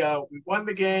we won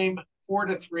the game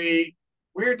 4-3.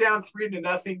 We were down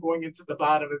 3-0 going into the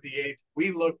bottom of the 8th.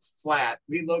 We looked flat.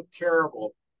 We looked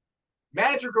terrible.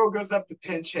 Madrigal goes up to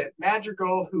pinch hit.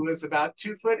 Madrigal, who is about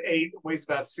 2'8", weighs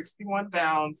about 61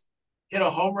 pounds, hit a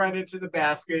home run into the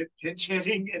basket. Pinch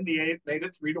hitting in the 8th made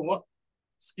it 3-1.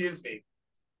 Excuse me.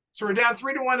 So we're down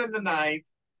 3-1 in the 9th.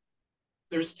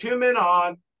 There's 2 men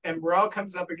on, and Burrell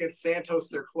comes up against Santos,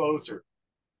 their closer.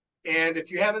 And if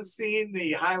you haven't seen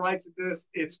the highlights of this,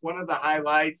 it's one of the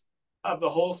highlights of the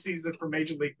whole season for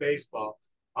Major League Baseball.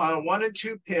 On a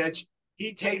 1-2 pitch,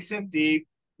 he takes him deep,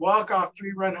 walk-off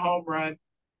 3-run home run.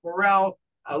 Burrell,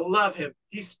 I love him.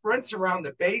 He sprints around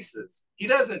the bases. He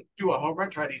doesn't do a home run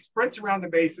try. He sprints around the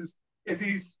bases. As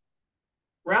he's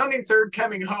rounding third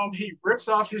coming home, he rips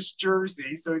off his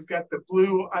jersey, so he's got the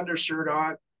blue undershirt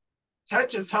on,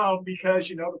 touches home because,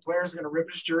 the player's going to rip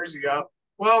his jersey off.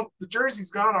 Well, the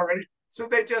jersey's gone already, so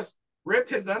they just rip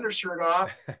his undershirt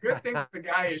off. Good thing the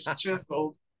guy is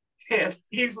chiseled, and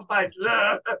he's like,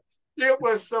 ugh. It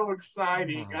was so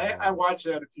exciting. I watched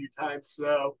that a few times,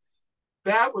 so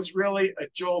that was really a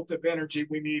jolt of energy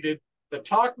we needed. The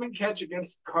Talkman catch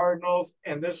against the Cardinals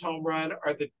and this home run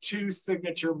are the 2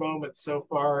 signature moments so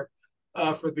far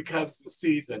for the Cubs this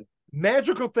season.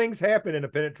 Magical things happen in a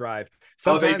pennant drive.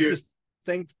 Oh, they Sometimes do. just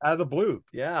things out of the blue.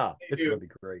 Yeah, They it's do. going to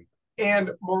be great.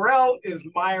 And Morel is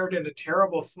mired in a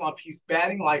terrible slump. He's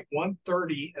batting like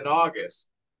 130 in August.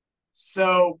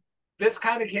 So this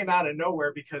kind of came out of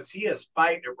nowhere because he is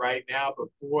fighting it right now. But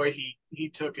boy, he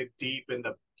took it deep and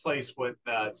the place went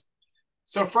nuts.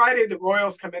 So Friday, the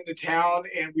Royals come into town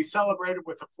and we celebrated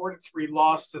with a 4-3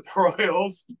 loss to the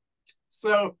Royals.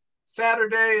 So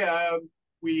Saturday,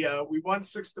 we won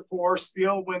 6-4.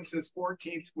 Steele wins his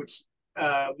 14th, which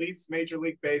leads Major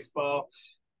League Baseball.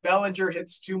 Bellinger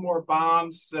hits 2 more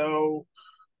bombs, so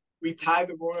we tied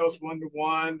the Royals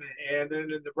 1-1. And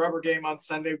then in the rubber game on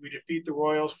Sunday, we defeat the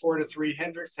Royals 4-3.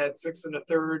 Hendricks had 6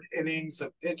 1/3 innings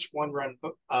of pitch, 1-run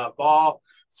ball.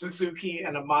 Suzuki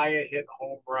and Amaya hit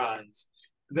home runs.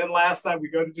 And then last night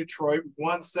we go to Detroit. We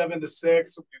won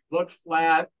 7-6. We looked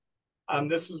flat.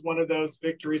 This is one of those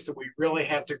victories that we really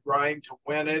had to grind to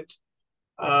win it.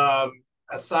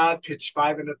 Assad pitched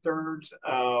 5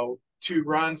 1/3, 2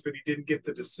 runs, but he didn't get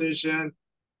the decision.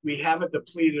 We have a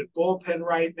depleted bullpen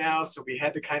right now, so we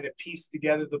had to kind of piece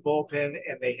together the bullpen,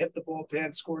 and they hit the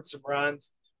bullpen, scored some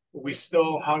runs, but we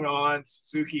still hung on.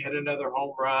 Suzuki hit another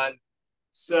home run.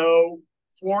 So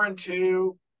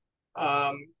 4-2.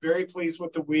 Very pleased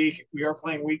with the week. We are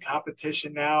playing week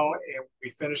competition now, and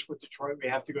we finished with Detroit. We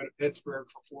have to go to Pittsburgh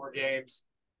for 4 games.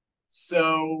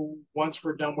 So once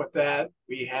we're done with that,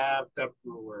 we have the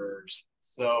Brewers.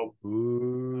 So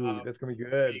That's gonna be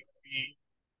good. we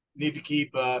need to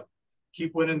keep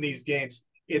winning these games.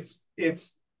 It's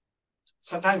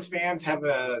sometimes fans have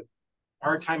a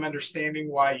hard time understanding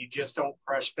why you just don't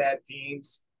crush bad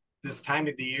teams this time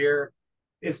of the year.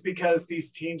 It's because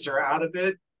these teams are out of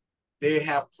it. They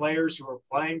have players who are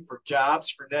playing for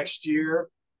jobs for next year.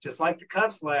 Just like the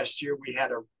Cubs last year, we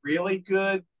had a really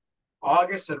good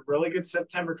August and a really good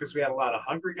September because we had a lot of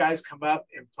hungry guys come up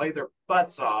and play their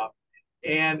butts off.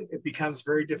 And it becomes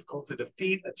very difficult to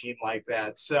defeat a team like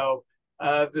that. So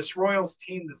this Royals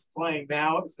team that's playing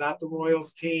now is not the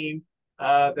Royals team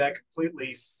that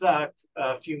completely sucked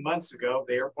a few months ago.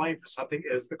 They are playing for something,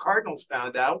 as the Cardinals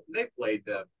found out when they played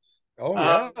them. Oh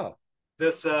yeah.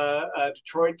 This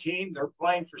Detroit team, they're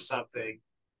playing for something.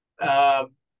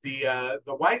 Um, the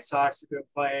White Sox have been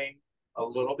playing a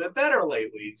little bit better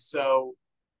lately. So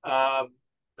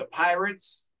the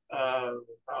Pirates, I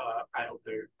hope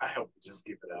they just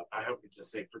give it up. I hope they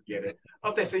just say forget it. I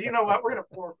hope they say, you know what, we're going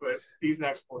to forfeit these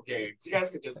next 4 games. You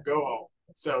guys can just go home.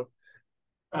 So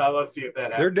let's see if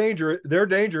that happens. They're dangerous. They're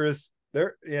dangerous.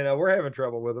 We're having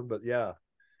trouble with them, but yeah.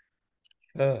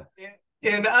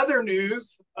 In other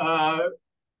news,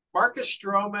 Marcus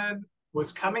Stroman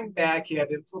was coming back. He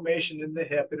had inflammation in the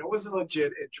hip, and it was a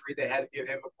legit injury. They had to give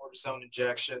him a cortisone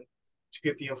injection to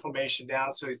get the inflammation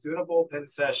down. So he's doing a bullpen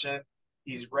session.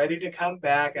 He's ready to come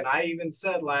back. And I even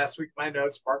said last week, my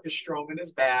notes, Marcus Stroman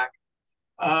is back.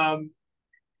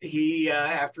 He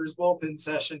after his bullpen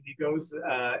session, he goes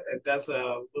and does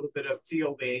a little bit of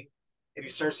fielding, and he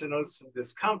starts to notice some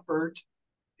discomfort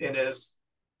in his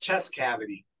chest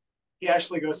cavity. He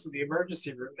actually goes to the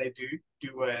emergency room. They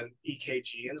do an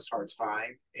EKG, and his heart's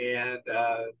fine. And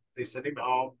they send him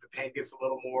home. The pain gets a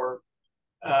little more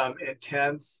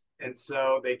intense, and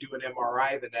so they do an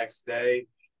MRI the next day.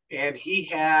 And he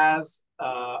has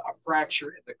a fracture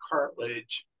in the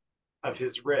cartilage of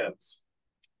his ribs.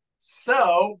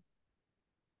 So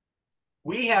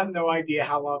we have no idea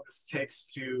how long this takes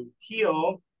to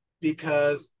heal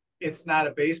because it's not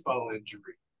a baseball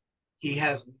injury. He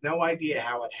has no idea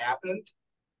how it happened.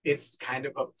 It's kind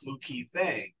of a fluky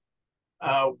thing.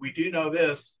 We do know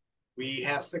this. We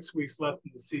have 6 weeks left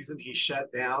in the season. He's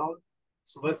shut down.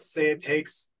 So let's say it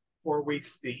takes 4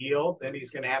 weeks to heal. Then he's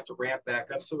going to have to ramp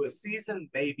back up. So his season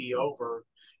may be over.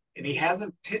 And he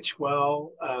hasn't pitched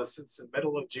well since the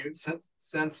middle of June, since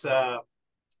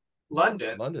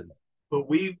London. But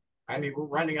we're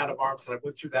running out of arms. And I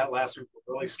went through that last week. What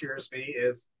really scares me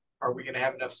is, are we going to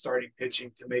have enough starting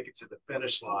pitching to make it to the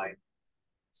finish line?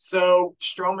 So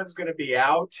Stroman's going to be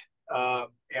out.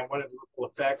 And one of the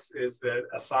ripple effects is that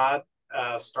Assad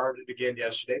started again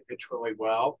yesterday, pitched really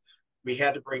well. We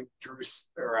had to bring Drew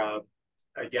Smiley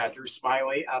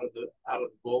out of the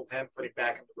bullpen, put him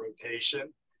back in the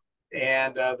rotation.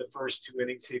 And the first 2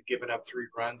 innings, he had given up 3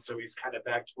 runs, so he's kind of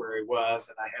back to where he was.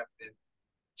 And I haven't been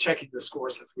checking the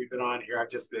score since we've been on here. I've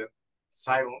just been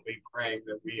silently praying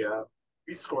that we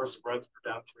score some runs.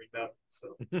 We're down 3-0.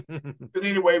 So, but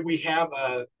anyway, we have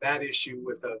that issue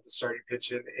with the starting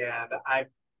pitching, and I'm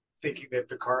thinking that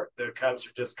the Cubs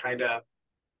are just kind of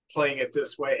playing it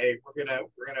this way. Hey, we're gonna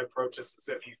approach this as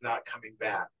if he's not coming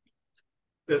back.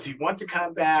 Does he want to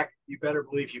come back? You better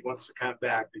believe he wants to come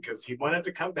back, because he wanted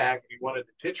to come back and he wanted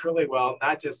to pitch really well,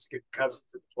 not just to get the Cubs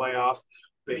to the playoffs,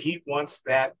 but he wants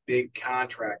that big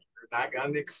contract. They're not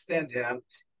going to extend him.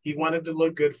 He wanted to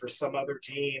look good for some other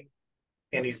team,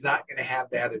 and he's not going to have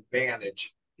that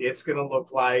advantage. It's going to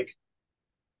look like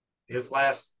his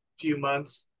last few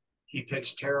months, he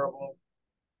pitched terrible.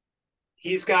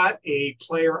 He's got a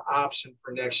player option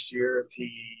for next year. If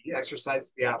he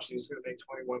exercises the option, he's going to make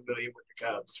 $21 million with the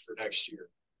Cubs for next year.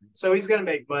 So he's going to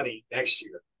make money next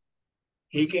year.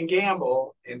 He can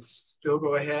gamble and still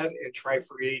go ahead and try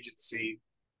free agency.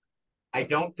 I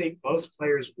don't think most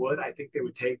players would. I think they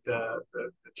would take the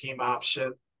team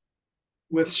option.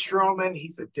 With Stroman,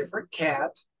 he's a different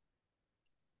cat.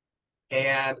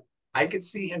 And I could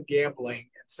see him gambling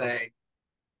and saying,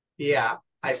 yeah,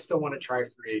 I still want to try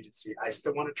free agency. I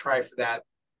still want to try for that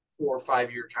 4 or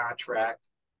 5 year contract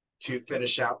to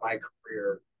finish out my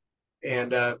career.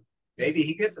 And maybe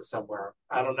he gets it somewhere.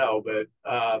 I don't know, but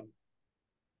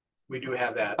we do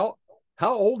have that.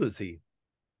 How old is he?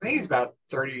 I think he's about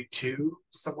 32,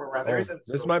 somewhere around there.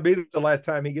 This might be the last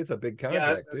time he gets a big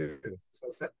contract, too. So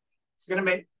it's going to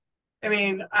make, I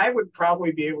mean, I would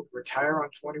probably be able to retire on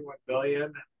 $21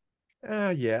 million.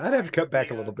 Yeah, I'd have to cut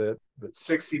back a little bit. But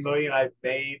 $60 million I've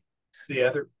made the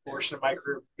other portion of my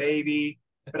career, maybe.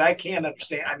 But I can't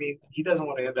understand. I mean, he doesn't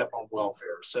want to end up on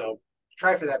welfare. So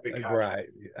try for that big contract.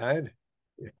 Right.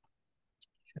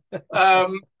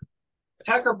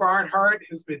 Tucker Barnhart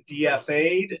has been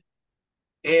DFA'd.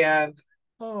 And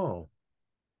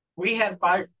we had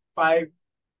five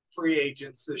free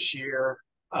agents this year.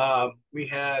 We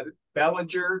had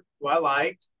Bellinger, who I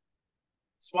liked,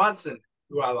 Swanson,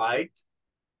 who I liked,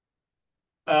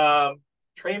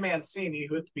 Trey Mancini,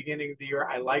 who at the beginning of the year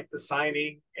I liked the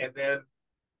signing, and then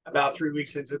about 3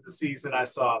 weeks into the season I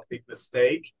saw a big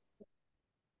mistake.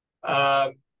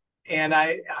 And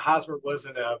Hosmer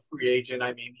wasn't a free agent.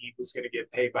 I mean, he was going to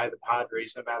get paid by the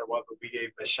Padres no matter what, but we gave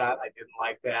him a shot. I didn't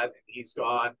like that, and he's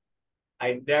gone.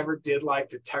 I never did like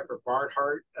the Tucker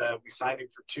Barnhart. We signed him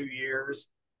for 2 years.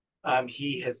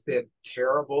 He has been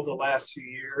terrible the last 2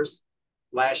 years.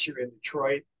 Last year in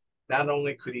Detroit, not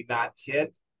only could he not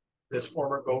hit, this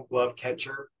former Gold Glove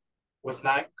catcher was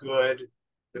not good.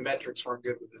 The metrics weren't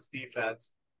good with his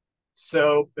defense.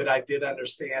 So, but I did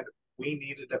understand we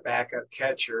needed a backup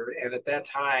catcher. And at that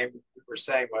time, we were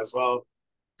saying was, well,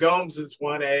 Gomes is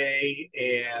 1A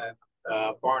and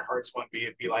Barnhart's 1B.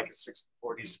 It'd be like a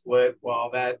 60-40 split.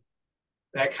 Well, that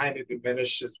kind of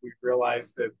diminished as we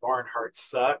realized that Barnhart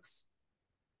sucks.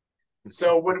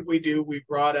 So what did we do? We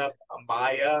brought up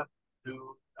Amaya,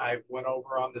 who I went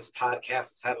over on this podcast,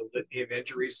 has had a litany of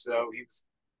injuries. So he was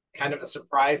kind of a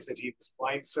surprise that he was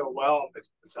playing so well, that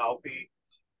he was healthy.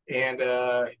 And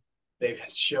they've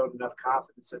showed enough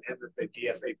confidence in him that they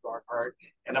DFA'd Barnhart,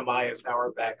 and Amaya is now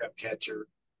our backup catcher,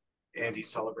 and he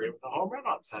celebrated with a home run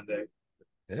on Sunday.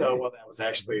 Hey. So, well, that was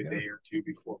actually a day or two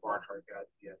before Barnhart got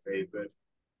DFA'd, but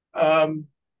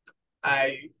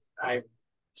I'm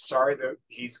sorry that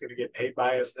he's going to get paid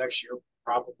by us next year,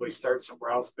 probably start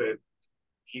somewhere else, but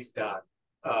he's done.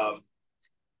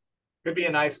 Could be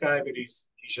a nice guy, but he's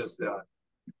just done.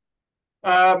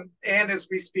 And as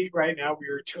we speak right now, we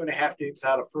are 2.5 games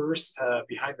out of first,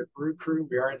 behind the Brew Crew.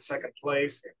 We are in second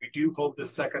place, and we do hold the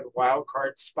second wild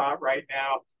card spot right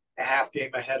now, a half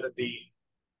game ahead of the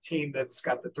team that's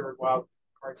got the third wild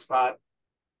card spot.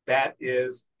 That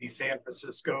is the San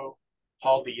Francisco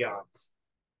Paul DeYoungs.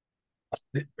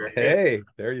 Hey,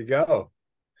 there you go.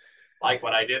 Like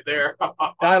what I did there.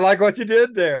 I like what you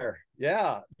did there.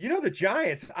 Yeah. You know, the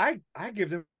Giants, I give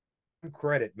them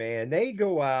credit, man. They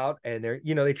go out and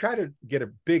they try to get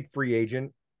a big free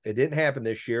agent. It didn't happen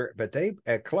this year, but they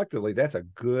collectively, that's a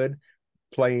good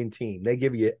playing team. They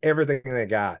give you everything they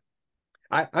got.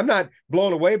 I'm not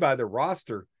blown away by their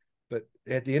roster, but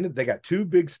at the end, they got 2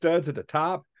 big studs at the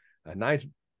top, a nice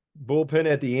bullpen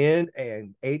at the end,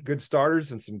 and 8 good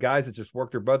starters and some guys that just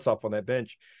work their butts off on that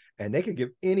bench. And they could give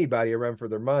anybody a run for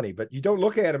their money, but you don't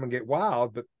look at them and get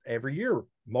wild. But every year,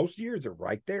 most years are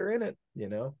right there in it,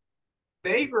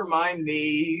 They remind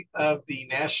me of the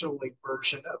National League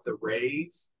version of the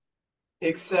Rays,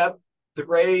 except the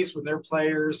Rays, when their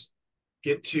players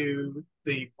get to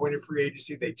the point of free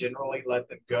agency, they generally let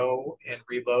them go and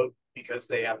reload because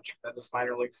they have a tremendous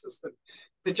minor league system.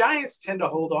 The Giants tend to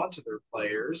hold on to their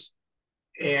players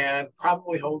and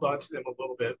probably hold on to them a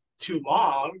little bit too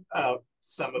long,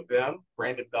 some of them,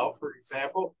 Brandon Bell, for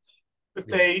example. But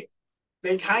they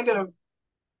kind of,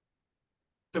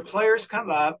 the players come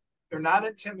up, they're not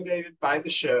intimidated by the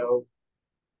show.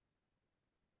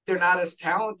 They're not as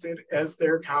talented as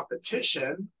their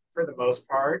competition for the most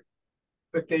part,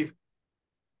 but they've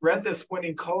bred this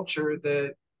winning culture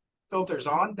that filters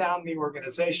on down the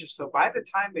organization. So by the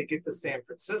time they get to San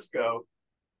Francisco,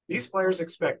 these players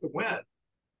expect to win.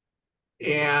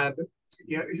 And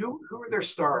who are their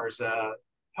stars?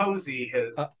 Posey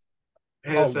Uh,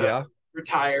 has oh yeah.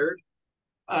 retired.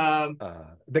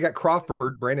 They got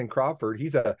Crawford, Brandon Crawford.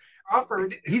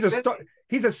 Crawford He's has a been star.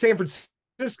 He's a San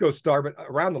Francisco star, but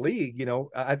around the league,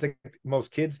 I think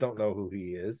most kids don't know who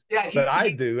he is. yeah But I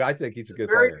he's do. I think he's a a good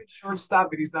very player. good shortstop,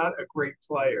 but he's not a great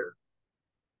player.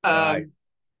 Right.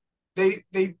 Um,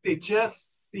 they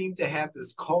just seem to have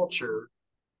this culture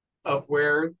of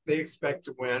where they expect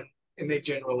to win, and they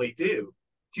generally do.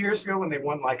 2 years ago, when they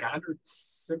won like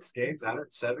 106 games,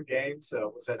 107 games,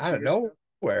 so was that Out two of years ago?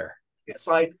 nowhere. It's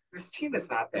like this team is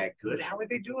not that good. How are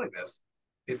they doing this?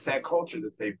 It's that culture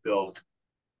that they built.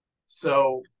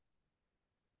 So,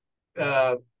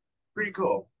 uh, pretty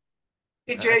cool.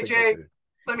 Hey I think so JJ, too.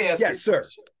 let me ask you a Yes, sir.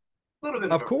 question. A little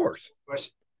bit of Of a course. personal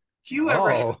question. Do you ever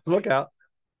have Oh, look out.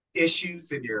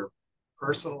 issues in your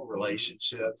personal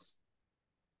relationships?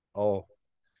 Oh,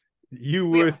 you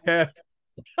We would have.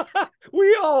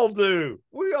 We all do.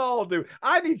 We all do.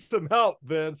 I need some help,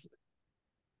 Vince.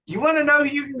 You want to know who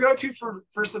you can go to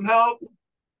for some help?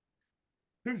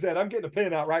 Who's that? I'm getting a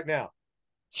pen out right now.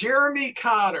 Jeremy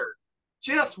Connor.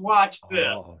 Just watch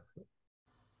this.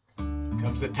 Oh,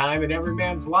 Comes a time in every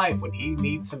man's life when he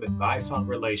needs some advice on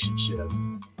relationships.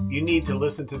 You need to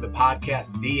listen to the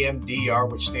podcast DMDR,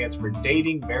 which stands for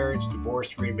Dating, Marriage,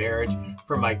 Divorce, Remarriage,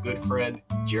 from my good friend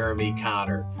Jeremy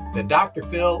Connor, the Dr.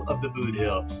 Phil of the Boot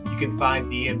Hill. You can find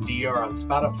DMDR on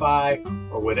Spotify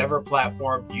or whatever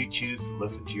platform you choose to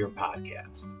listen to your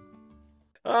podcast.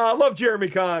 I love Jeremy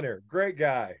Connor. Great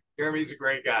guy. Jeremy's a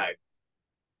great guy.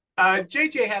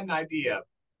 JJ had an idea.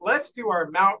 Let's do our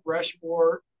Mount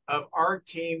Rushmore of our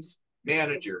team's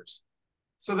managers.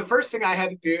 So the first thing I had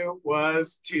to do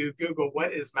was to Google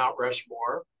what is Mount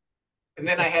Rushmore. And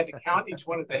then I had to count each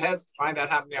one of the heads to find out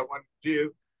how many I wanted to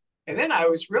do. And then I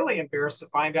was really embarrassed to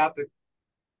find out that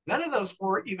none of those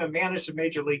four even managed a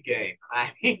major league game.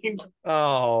 I mean,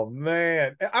 Oh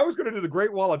man, I was going to do the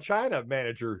Great Wall of China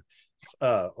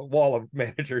wall of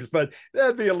managers, but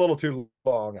that'd be a little too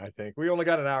long. I think we only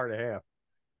got an hour and a half.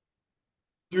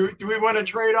 do we want to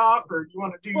trade off, or do you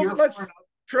want to do Well, your let's four?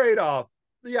 trade off.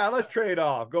 Yeah, let's trade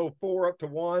off. Go 4 up to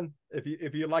 1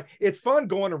 if you like. It's fun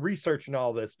going and researching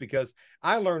all this because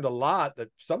I learned a lot that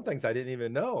some things I didn't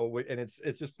even know, and it's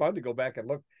just fun to go back and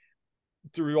look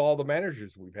through all the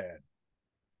managers we've had.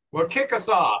 Well, kick us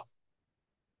off.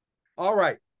 All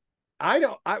right.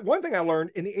 One thing I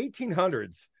learned in the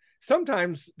 1800s,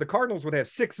 sometimes the Cardinals would have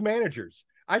 6 managers.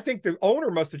 I think the owner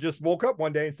must have just woke up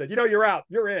one day and said, you're out,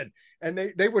 you're in.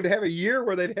 And they would have a year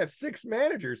where they'd have 6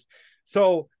 managers.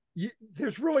 So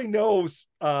there's really no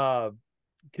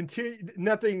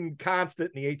nothing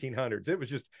constant in the 1800s. It was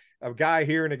just a guy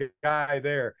here and a guy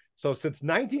there. So since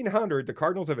 1900, the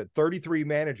Cardinals have had 33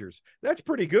 managers. That's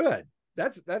pretty good.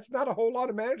 That's not a whole lot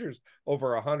of managers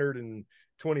over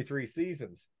 123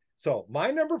 seasons. So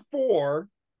my number 4,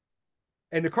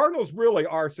 and the Cardinals really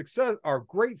are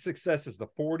great successes, the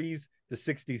 40s, the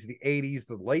 60s, the 80s,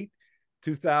 the late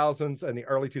 2000s, and the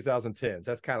early 2010s.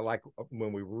 That's kind of like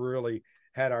when we really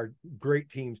had our great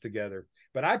teams together.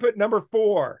 But I put number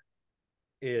 4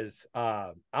 is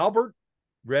Albert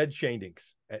Red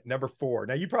Shandings at number 4.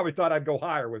 Now, you probably thought I'd go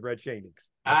higher with Red Shandings.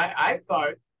 I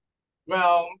thought,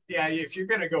 well, yeah, if you're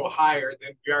going to go higher,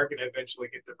 then we are going to eventually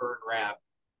get to Vern Rapp.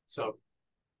 So,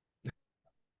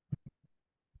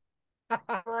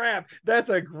 Rapp, that's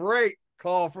a great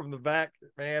call from the back,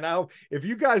 man. If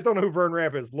you guys don't know who Vern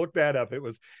Rapp is, look that up. It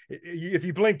was, if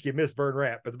you blink, you miss Vern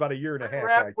Rapp. It's about a year and a half.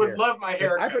 Rapp right would there. love my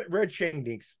haircut. I put Red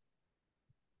Shandings.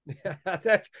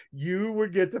 That's you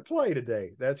would get to play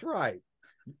today. That's right.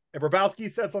 If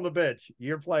Grabowski sits on the bench,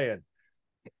 you're playing.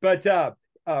 But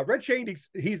Red Shandings,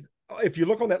 if you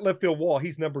look on that left field wall,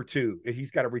 he's number 2.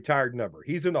 He's got a retired number.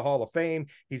 He's in the Hall of Fame.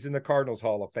 He's in the Cardinals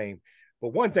Hall of Fame.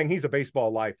 But one thing, he's a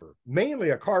baseball lifer, mainly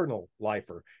a Cardinal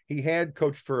lifer. He had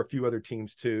coached for a few other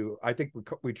teams too. I think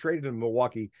we traded him to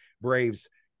Milwaukee Braves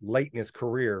late in his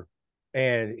career,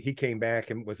 and he came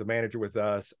back and was a manager with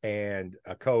us and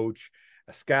a coach,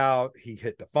 a scout. He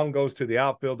hit the fungos to the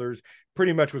outfielders,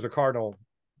 pretty much was a Cardinal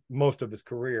most of his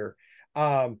career.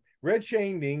 Red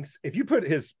Shandings, if you put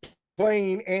his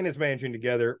playing and his managing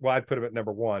together, well, I'd put him at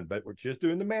number 1, but we're just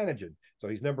doing the managing. So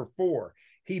he's number 4.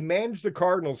 He managed the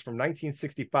Cardinals from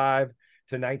 1965 to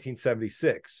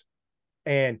 1976.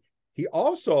 And he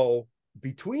also,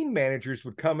 between managers,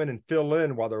 would come in and fill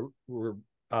in while they were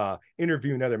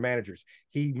interviewing other managers.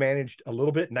 He managed a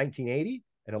little bit in 1980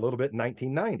 and a little bit in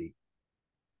 1990.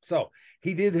 So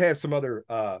he did have some other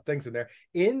things in there.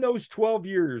 In those 12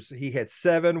 years, he had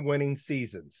 7 winning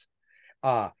seasons.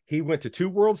 He went to 2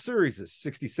 World Series,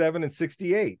 67 and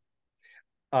 68.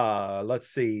 Let's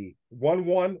see, won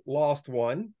one, lost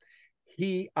one.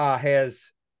 He has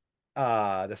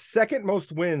the second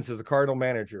most wins as a Cardinal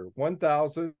manager,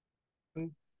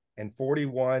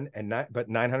 1,041 but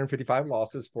 955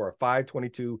 losses for a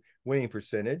 522 winning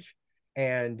percentage.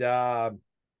 And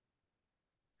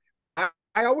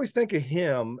I always think of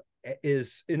him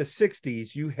is in the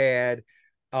 60s, you had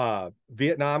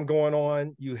Vietnam going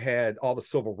on, you had all the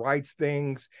civil rights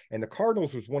things, and the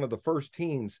Cardinals was one of the first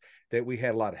teams that we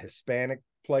had a lot of Hispanic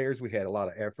players, we had a lot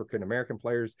of African American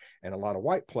players, and a lot of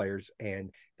white players,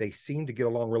 and they seemed to get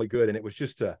along really good. And it was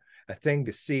just a thing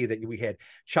to see that we had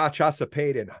Cha-Cha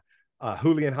Cepeda and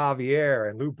Julian Javier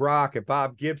and Lou Brock and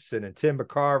Bob Gibson and Tim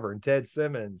McCarver and Ted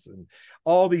Simmons and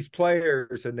all these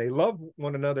players, and they loved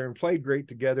one another and played great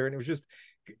together. And it was just,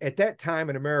 at that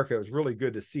time in America, it was really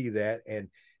good to see that.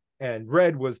 And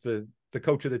Red was the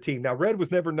coach of the team. Now, Red was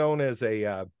never known as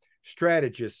a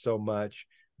strategist so much,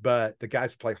 but the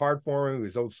guys play hard for him. He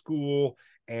was old school,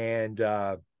 and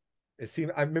it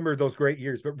seemed, I remember those great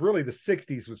years. But really, the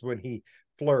 60s was when he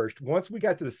flourished. Once we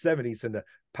got to the 70s and the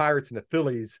Pirates and the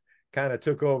Phillies kind of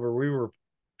took over, we were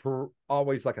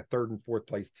always like a 3rd and 4th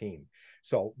place team.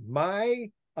 So my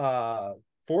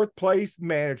 4th place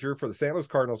manager for the St. Louis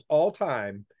Cardinals all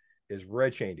time is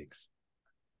Red Shandings.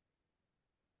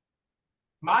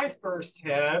 My first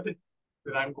head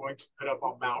that I'm going to put up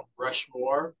on Mount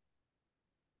Rushmore,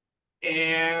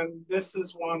 and this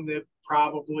is one that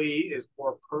probably is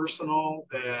more personal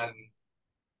than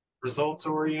results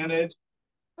oriented.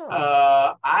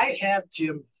 I have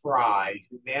Jim Fry,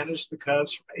 who managed the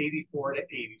Cubs from 84 to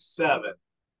 87.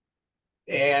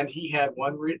 And he had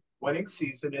one winning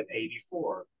season in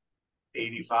 84.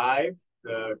 85,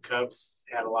 the Cubs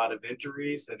had a lot of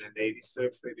injuries, and in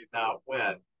 86, they did not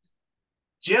win.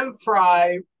 Jim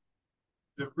Fry,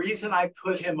 the reason I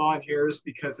put him on here is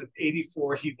because in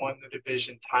 84, he won the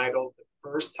division title, the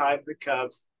first time the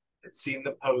Cubs had seen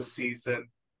the postseason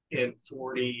in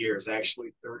 40 years,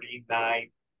 actually 39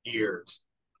 years.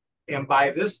 And by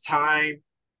this time,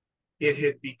 it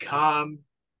had become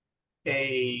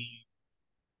a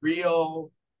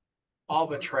real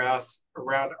albatross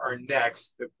around our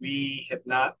necks that we have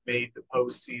not made the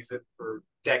postseason for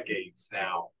decades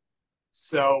now.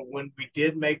 So when we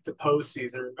did make the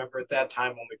postseason, remember at that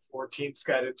time only 4 teams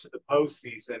got into the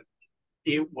postseason,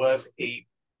 it was a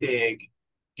big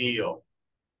deal.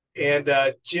 And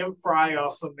Jim Fry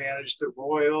also managed the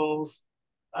Royals.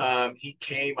 He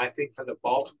came, I think, from the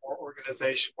Baltimore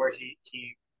organization where he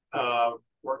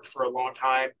worked for a long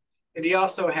time. And he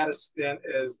also had a stint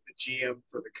as the GM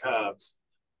for the Cubs.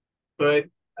 But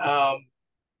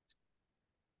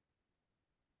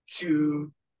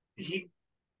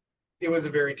it was a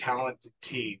very talented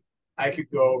team. I could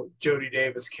go Jody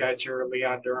Davis catcher,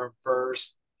 Leon Durham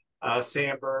first,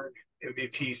 Sandberg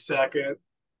MVP second,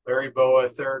 Larry Boa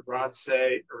third, Ron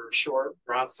Say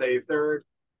third,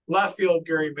 left field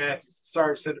Gary Matthews,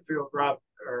 Sarge center field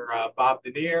Bob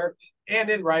Denier, and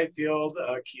in right field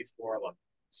Keith Moreland.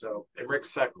 So, and Rick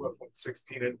Sutcliffe went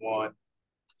 16-1.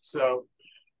 So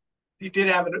he did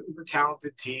have an uber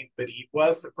talented team, but he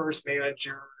was the first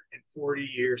manager in 40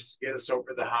 years to get us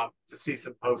over the hump to see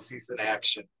some postseason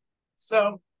action.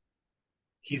 So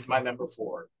he's my number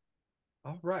 4.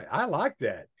 All right. I like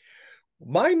that.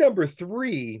 My number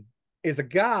 3 is a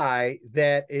guy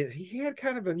he had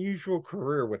kind of an unusual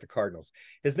career with the Cardinals.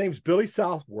 His name's Billy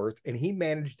Southworth, and he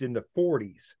managed in the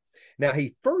 40s. Now,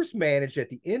 he first managed at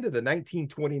the end of the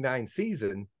 1929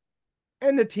 season,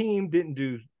 and the team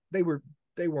they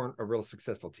weren't a real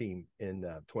successful team in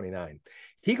 29.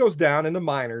 He goes down in the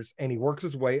minors, and he works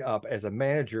his way up as a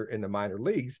manager in the minor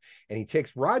leagues, and he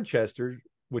takes Rochester,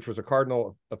 which was a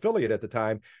Cardinal affiliate at the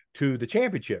time, to the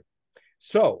championship.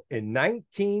 So in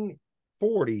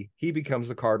 1940, he becomes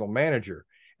the Cardinal manager,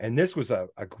 and this was a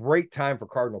great time for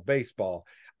Cardinal baseball.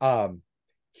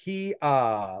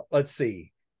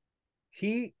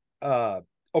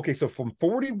 Okay, so from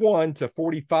 41 to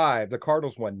 45, the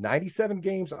Cardinals won 97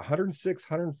 games, 106,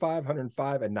 105,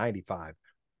 105, and 95.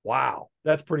 Wow,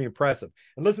 that's pretty impressive.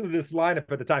 And listen to this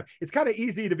lineup at the time. It's kind of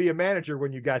easy to be a manager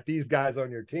when you got these guys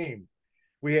on your team.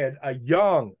 We had a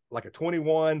young, like a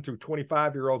 21 through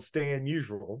 25-year-old Stan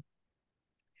Musial.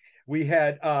 We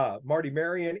had Marty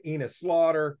Marion, Enos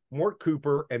Slaughter, Mort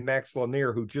Cooper, and Max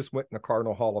Lanier, who just went in the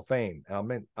Cardinal Hall of Fame.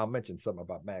 I'll mention something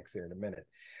about Max here in a minute.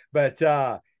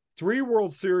 But 3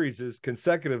 World Series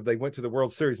consecutive, they went to the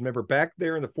World Series. Remember, back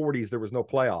there in the 40s, there was no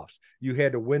playoffs. You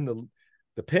had to win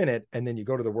the pennant, and then you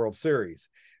go to the World Series.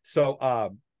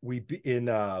 So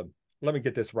let me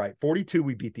get this right. 42,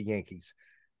 we beat the Yankees.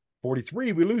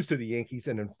 43, we lose to the Yankees.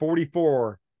 And then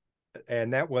 44,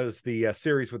 and that was the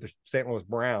series with the St. Louis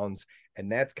Browns.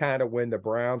 And that's kind of when the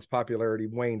Browns' popularity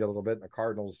waned a little bit and the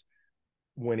Cardinals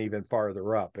went even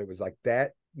farther up. It was like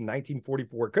that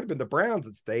 1944. It could have been the Browns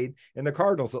that stayed and the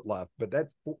Cardinals that left, but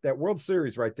that World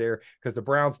Series right there, because the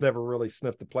Browns never really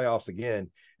sniffed the playoffs again,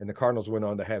 and the Cardinals went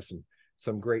on to have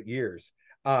some great years.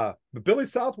 But Billy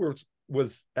Southworth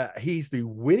was he's the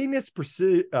winningest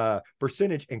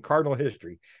percentage in Cardinal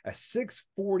history, a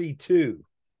 642.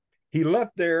 He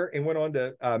left there and went on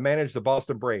to manage the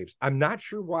Boston Braves. I'm not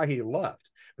sure why he left,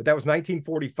 but that was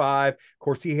 1945. Of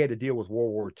course, he had to deal with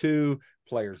World War II,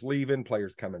 players leaving,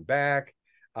 players coming back.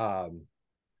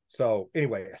 So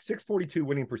anyway, a 642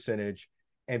 winning percentage,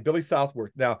 and Billy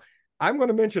Southworth. Now, I'm going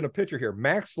to mention a pitcher here,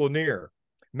 Max Lanier.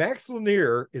 Max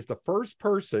Lanier is the first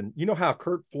person. You know how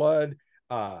Curt Flood,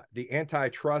 the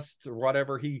antitrust or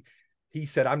whatever, he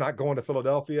said, "I'm not going to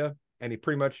Philadelphia," and he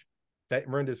pretty much that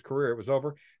ruined his career. It was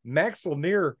over. Max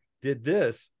Lanier did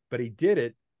this, but he did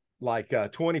it like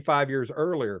 25 years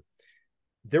earlier.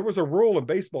 There was a rule in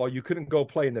baseball you couldn't go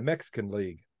play in the Mexican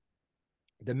League.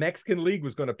 The Mexican League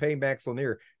was going to pay Max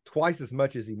Lanier twice as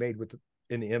much as he made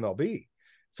in the MLB.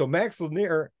 So Max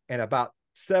Lanier and about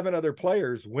 7 other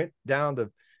players went down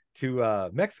to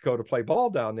Mexico to play ball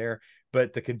down there,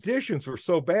 but the conditions were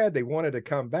so bad they wanted to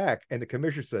come back, and the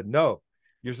commissioner said, "No,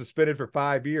 you're suspended for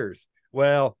 5 years."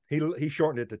 Well, he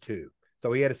shortened it to 2.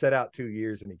 So he had to set out 2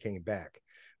 years and he came back.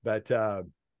 But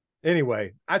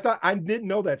anyway, I didn't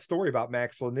know that story about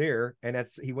Max Lanier, and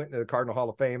he went into the Cardinal Hall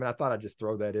of Fame, and I thought I'd just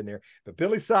throw that in there. But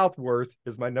Billy Southworth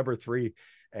is my number 3,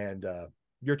 and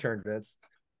your turn, Vince.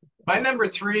 My number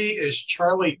 3 is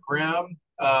Charlie Grimm.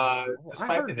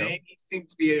 Despite the name, he seemed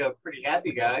to be a pretty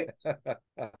happy guy.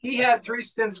 He had 3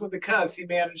 stints with the Cubs. He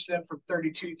managed them from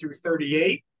 32 through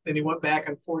 38. Then he went back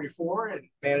in 44 and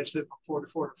managed it from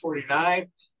 44 to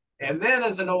 49. And then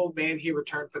as an old man, he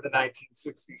returned for the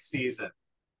 1960 season.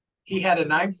 He had a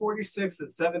 946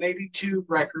 and 782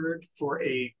 record for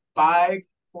a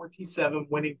 547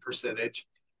 winning percentage.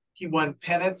 He won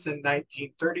pennants in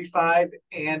 1935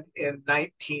 and in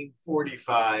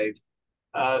 1945.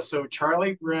 So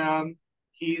Charlie Grimm,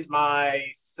 he's my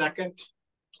second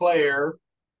player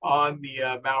on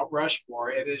the Mount Rushmore.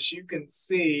 And as you can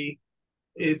see,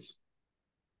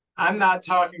 I'm not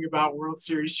talking about World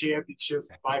Series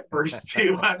championships, my first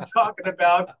 2. I'm talking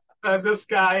about this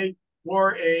guy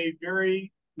wore a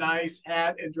very nice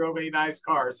hat and drove a nice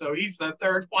car. So he's the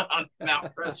third one on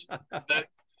Mount Rushmore.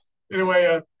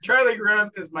 Anyway, Charlie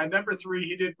Grimm is my number 3.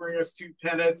 He did bring us 2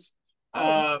 pennants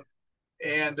and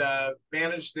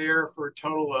managed there for a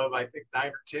total of, I think, 9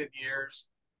 or 10 years,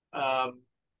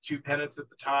 2 pennants at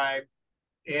the time.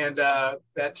 And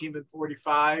that team in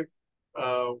 45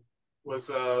 was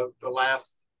the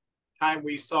last time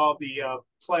we saw the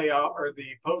playoff or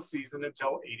the postseason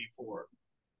until 84.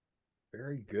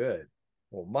 Very good.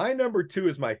 Well, my number 2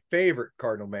 is my favorite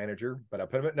Cardinal manager, but I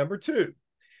put him at number 2,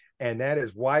 and that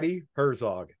is Whitey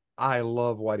Herzog. I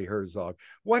love Whitey Herzog.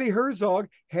 Whitey Herzog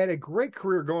had a great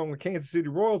career going with Kansas City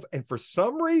Royals, and for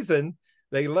some reason,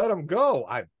 they let him go.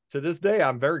 To this day,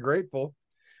 I'm very grateful.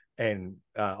 And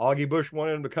Augie Bush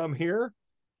wanted him to come here,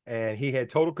 and he had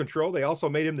total control. They also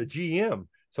made him the GM.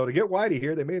 So to get Whitey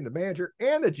here, they made him the manager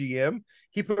and the GM.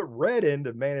 He put Red in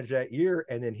to manage that year,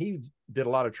 and then he did a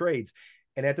lot of trades.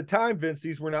 And at the time, Vince,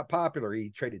 these were not popular. He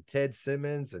traded Ted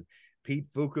Simmons and Pete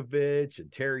Vukovich and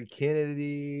Terry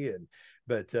Kennedy,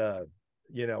 but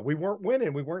we weren't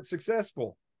winning. We weren't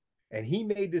successful. And he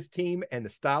made this team, and the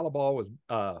style of ball was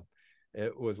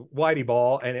it was Whitey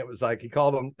ball, and it was like he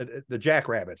called them the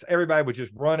Jackrabbits. Everybody was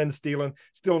just running, stealing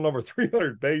over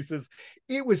 300 bases.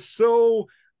 It was so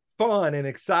fun and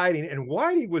exciting, and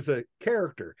Whitey was a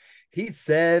character. He'd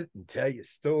sit and tell you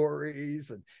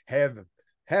stories and have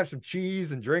some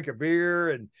cheese and drink a beer,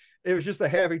 and it was just a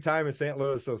happy time in St.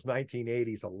 Louis, those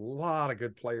 1980s. A lot of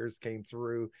good players came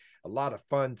through, a lot of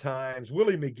fun times.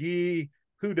 Willie McGee,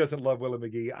 who doesn't love Willie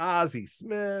McGee? Ozzie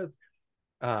Smith.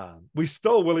 We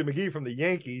stole Willie McGee from the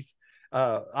Yankees.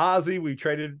 Ozzie, we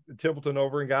traded Templeton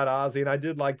over and got Ozzie, and I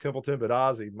did like Templeton, but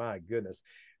Ozzie, my goodness.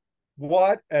 We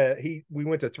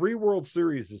went to 3 World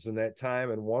Series in that time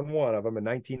and won one of them in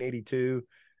 1982.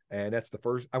 And that's the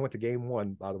first. I went to game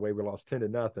 1, by the way. We lost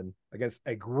 10-0 against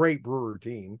a great Brewer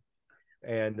team.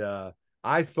 And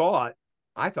I thought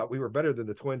we were better than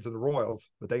the Twins and the Royals,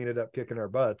 but they ended up kicking our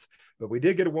butts. But we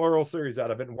did get a World Series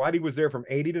out of it. And Whitey was there from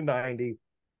 80 to 90.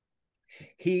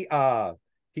 He won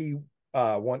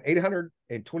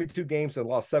 822 games and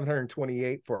lost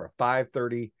 728 for a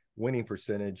 530 winning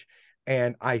percentage.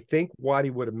 And I think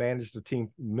Whitey would have managed the team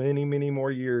many, many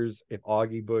more years if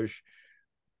Augie Bush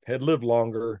had lived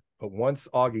longer. But once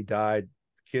Augie died,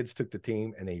 kids took the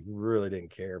team and they really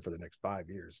didn't care for the next 5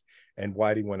 years. And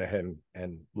Whitey went ahead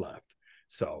and left.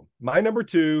 So my number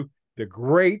two, the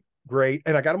great,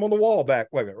 and I got him on the wall back.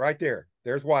 Wait a minute, right there.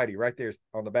 There's Whitey, right there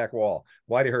on the back wall.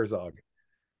 Whitey Herzog.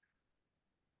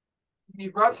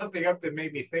 You brought something up that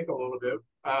made me think a little bit.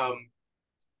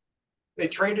 They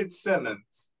traded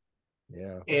Simmons.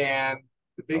 Yeah. And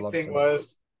the big thing Simmons.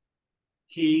 was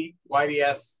Whitey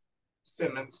asked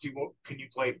Simmons, can you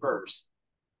play first?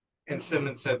 And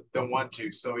Simmons said, don't want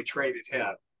to. So he traded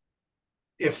him.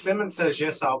 If Simmons says,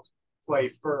 yes, I'll play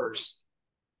first,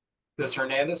 does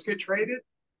Hernandez get traded?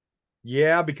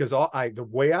 Yeah, because the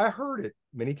way I heard it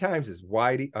many times is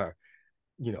Whitey,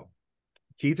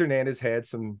 Keith Hernandez had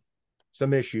some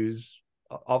issues,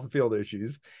 off the field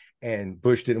issues, and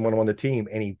Bush didn't want him on the team,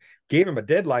 and he gave him a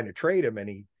deadline to trade him,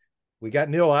 and we got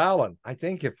Neil Allen. I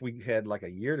think if we had like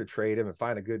a year to trade him and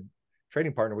find a good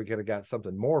trading partner, we could have got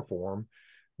something more for him.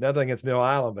 Nothing against Neil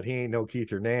Allen, but he ain't no Keith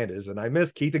Hernandez. And I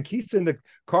miss Keith. And Keith's in the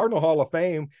Cardinal Hall of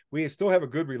Fame. We still have a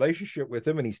good relationship with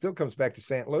him, and he still comes back to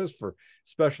St. Louis for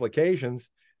special occasions.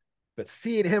 But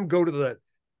seeing him go to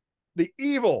the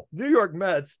evil New York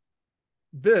Mets,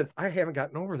 Vince, I haven't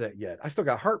gotten over that yet. I still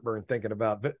got heartburn thinking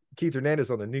about Keith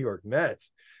Hernandez on the New York Mets.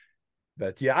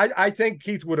 But yeah, I think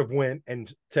Keith would have went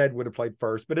and Ted would have played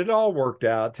first, but it all worked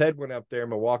out. Ted went up there.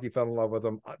 Milwaukee fell in love with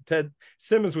him. Ted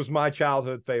Simmons was my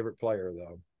childhood favorite player,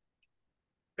 though.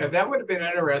 And that would have been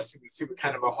interesting to see what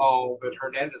kind of a haul that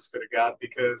Hernandez could have got,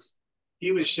 because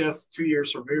he was just 2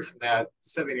 years removed from that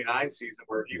 79 season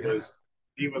where he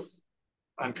was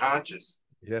unconscious.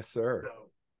 Yes, sir. So,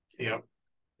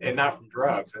 and not from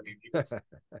drugs. I mean, he was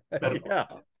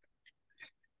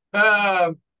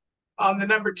yeah. On the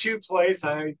number 2 place,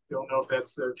 I don't know if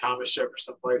that's the Thomas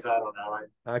Jefferson place. I don't know.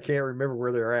 I can't remember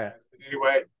where they're at. But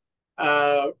anyway,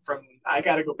 I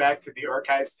got to go back to the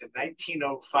archives to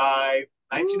 1905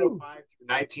 through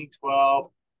 1912.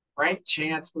 Frank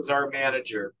Chance was our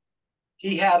manager.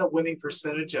 He had a winning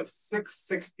percentage of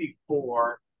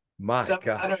 .664. My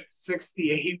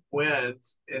 768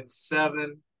 wins in 7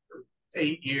 or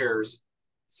 8 years.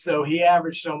 So he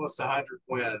averaged almost 100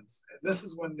 wins. And this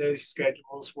is when the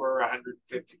schedules were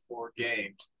 154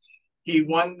 games. He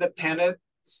won the pennant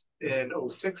in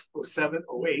 06, 07,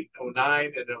 08,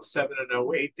 09, and 07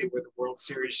 and 08. They were the World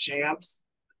Series champs.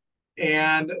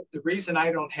 And the reason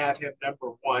I don't have him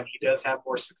number 1, he does have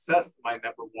more success than my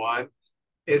number 1,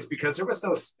 is because there was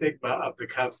no stigma of the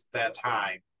Cubs at that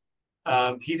time.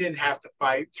 He didn't have to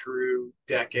fight through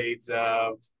decades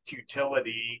of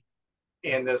futility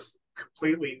and this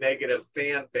completely negative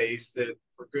fan base that,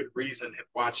 for good reason, had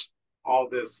watched all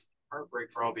this heartbreak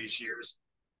for all these years.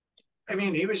 I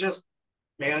mean, he was just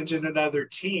managing another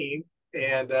team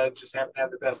and just happened to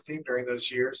have the best team during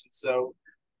those years. And so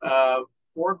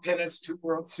 4 pennants, 2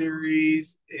 World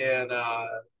Series in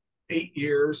 8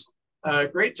 years.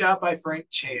 Great job by Frank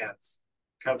Chance.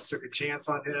 Cubs took a chance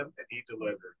on him, and he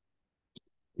delivered.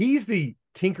 He's the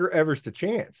Tinker Evers to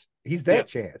Chance. He's that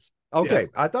Chance. Okay, yes.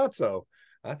 I thought so.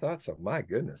 My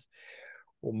goodness.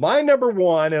 Well, my number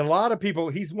 1, and a lot of people,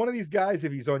 he's one of these guys,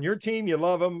 if he's on your team, you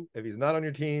love him. If he's not on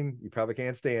your team, you probably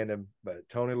can't stand him. But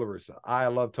Tony La Russa. I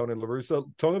love Tony La Russa.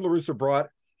 Tony La Russa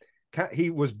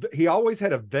he always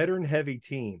had a veteran-heavy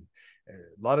team. A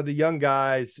lot of the young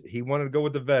guys, he wanted to go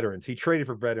with the veterans. He traded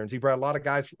for veterans. He brought a lot of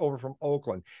guys over from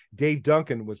Oakland. Dave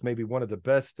Duncan was maybe one of the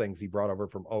best things he brought over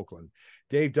from Oakland.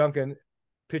 Dave Duncan,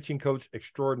 pitching coach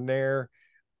extraordinaire.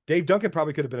 Dave Duncan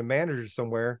probably could have been a manager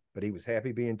somewhere, but he was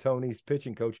happy being Tony's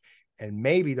pitching coach, and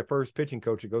maybe the first pitching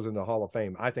coach that goes into the Hall of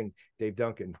Fame. I think Dave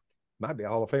Duncan might be a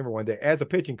Hall of Famer one day as a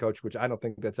pitching coach, which I don't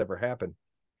think that's ever happened.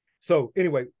 So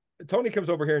anyway, Tony comes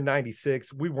over here in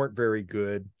 96. We weren't very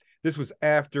good. This was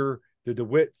after the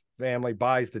DeWitt family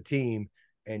buys the team,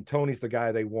 and Tony's the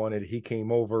guy they wanted. He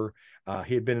came over.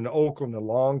 He had been in Oakland a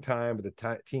long time, but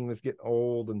the team was getting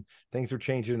old and things were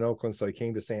changing in Oakland, so he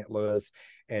came to St. Louis.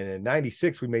 And in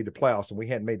 96, we made the playoffs, and we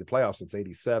hadn't made the playoffs since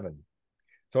 87.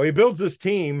 So he builds this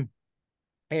team.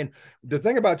 And the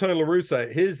thing about Tony La Russa,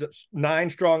 his 9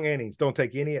 strong innings, don't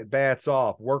take any at-bats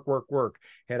off, work.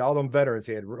 Had all them veterans.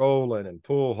 He had Rowland and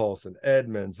Pujols and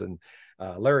Edmonds and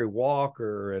Larry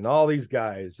Walker and all these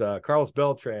guys, Carlos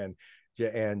Beltran,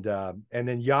 and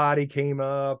then Yachty came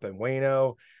up, and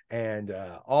Waino, and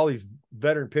all these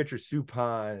veteran pitchers,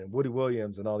 Supine and Woody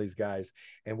Williams and all these guys.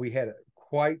 And we had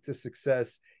quite the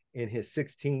success in his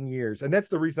 16 years. And that's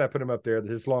the reason I put him up there,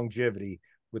 his longevity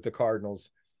with the Cardinals.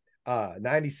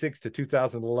 96 to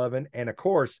 2011. And of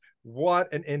course,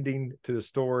 what an ending to the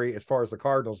story as far as the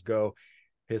Cardinals go.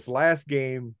 His last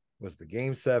game was the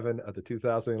game 7 of the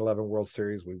 2011 World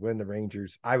Series. We win the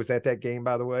Rangers. I was at that game,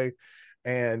 by the way.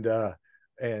 And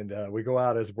we go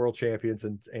out as world champions,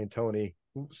 and Tony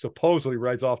supposedly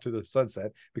rides off to the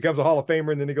sunset, becomes a Hall of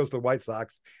Famer, and then he goes to the White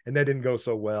Sox, and that didn't go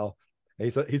so well.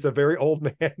 He's a very old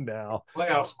man now.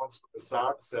 Playoffs once with the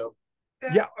Sox, so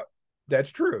yeah,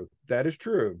 that's true. That is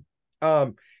true.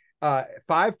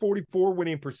 544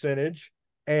 winning percentage,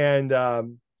 and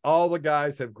all the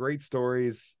guys have great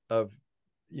stories of,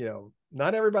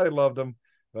 not everybody loved him,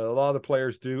 but a lot of the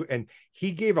players do. And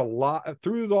he gave a lot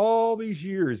through all these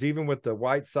years, even with the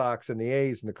White Sox and the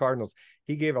A's and the Cardinals.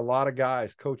 He gave a lot of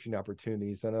guys coaching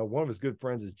opportunities. And one of his good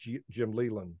friends is Jim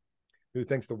Leyland, who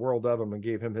thinks the world of him and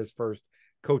gave him his first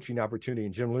coaching opportunity.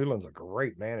 And Jim Leyland's a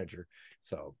great manager.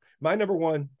 So my number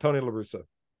one, Tony La Russa.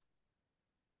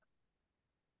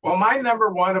 Well, my number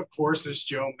one, of course, is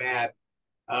Joe Madden.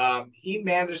 He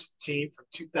managed the team from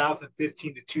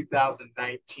 2015 to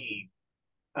 2019.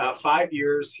 5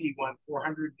 years, he won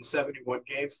 471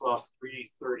 games, lost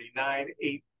 339,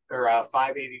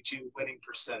 582 winning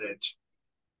percentage.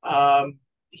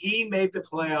 He made the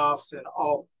playoffs in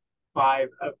all 5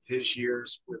 of his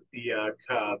years with the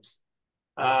Cubs.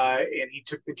 And he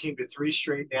took the team to 3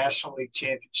 straight National League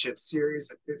Championship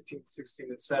Series at 15, 16,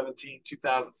 and 17.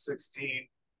 2016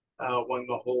 won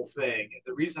the whole thing. And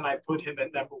the reason I put him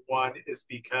at number one is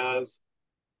because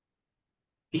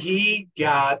he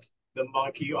got the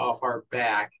monkey off our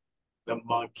back, the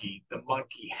monkey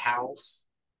house,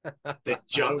 the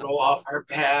jungle off our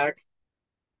back,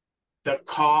 the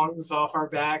Kongs off our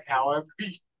back, however,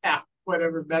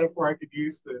 whatever metaphor I could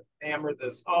use to hammer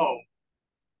this home.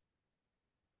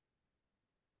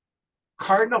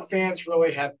 Cardinal fans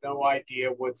really have no idea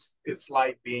what it's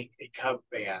like being a Cub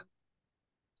fan.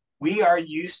 We are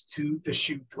used to the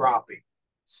shoe dropping.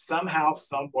 Somehow,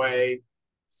 some way,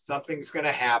 something's going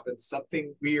to happen.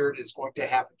 Something weird is going to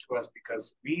happen to us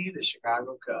because we, the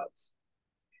Chicago Cubs,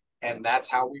 and that's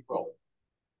how we roll.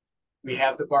 We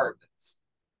have the Bartmans.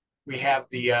 We have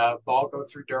the ball go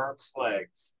through Durham's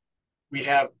legs. We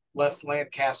have Les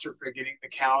Lancaster forgetting the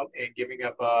count and giving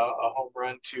up a home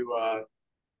run to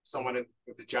someone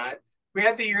with the Giant. We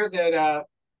had the year that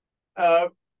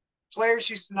players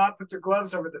used to not put their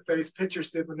gloves over the face.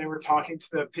 Pitchers did when they were talking to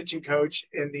the pitching coach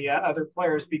and the other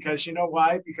players, because you know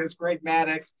why? Because Greg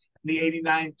Maddux in the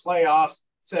 '89 playoffs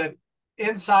said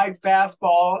inside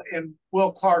fastball, and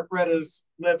Will Clark read his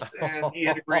lips and he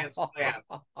hit a grand slam.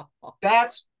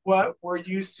 That's what we're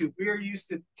used to. We're used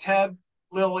to Ted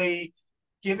Lilly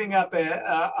giving up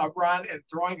a run and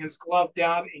throwing his glove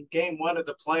down in game 1 of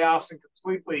the playoffs and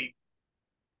completely.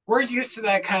 We're used to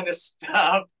that kind of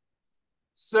stuff.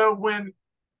 So when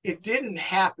it didn't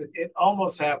happen, it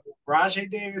almost happened. Rajay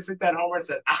Davis hit that homer and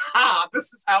said, aha,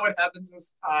 this is how it happens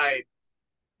this time.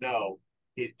 No,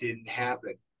 it didn't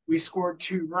happen. We scored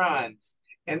 2 runs.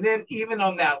 And then even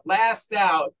on that last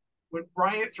out, when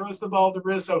Bryant throws the ball to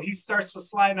Rizzo, he starts to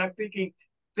slide, and I'm thinking,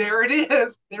 there it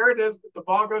is. There it is. But the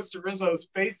ball goes to Rizzo's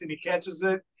face, and he catches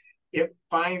it. It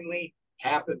finally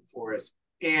happened for us.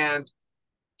 And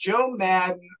Joe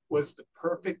Madden was the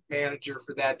perfect manager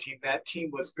for that team. That team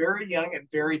was very young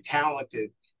and very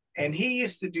talented. And he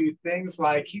used to do things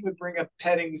like he would bring a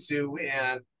petting zoo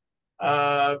in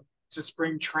to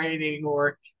spring training,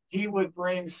 or he would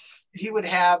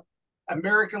have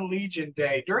American Legion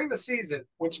Day during the season,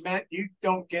 which meant you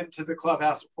don't get into the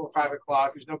clubhouse before 5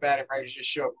 o'clock. There's no batting practice. You just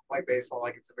show up and play baseball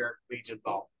like it's American Legion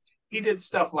ball. He did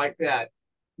stuff like that.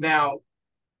 Now,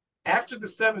 after the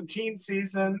 17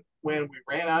 season, when we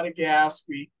ran out of gas,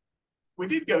 we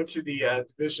did go to the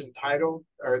division title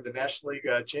or the National League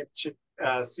Championship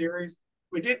Series.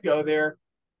 We did go there,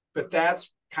 but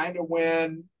that's kind of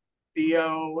when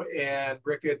Theo and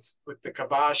Ricketts put the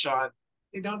kibosh on.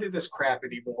 They don't do this crap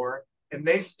anymore. And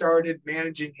they started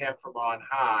managing him from on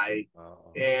high.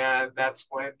 Oh. And that's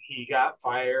when he got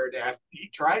fired. After he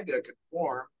tried to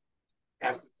conform.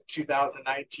 After the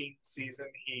 2019 season,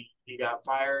 he got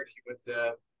fired. He went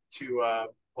to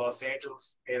Los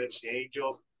Angeles, managed the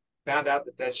Angels, found out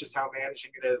that that's just how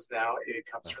managing it is now. It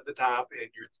comes from the top, and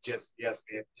you're just, yes,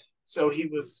 man. So he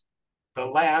was the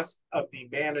last of the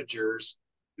managers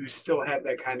who still had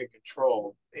that kind of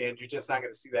control, and you're just not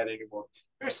going to see that anymore.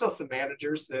 There's still some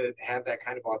managers that have that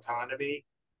kind of autonomy,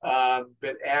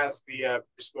 but as the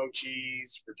Bruce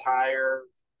Bochy's retire,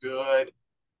 good,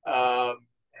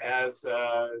 as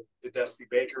the Dusty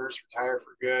Bakers retire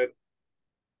for good,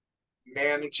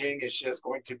 managing is just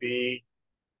going to be,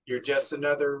 you're just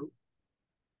another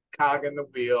cog in the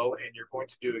wheel, and you're going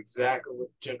to do exactly what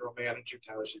the general manager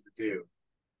tells you to do.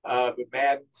 But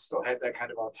Madden still had that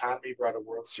kind of autonomy, brought a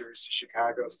World Series to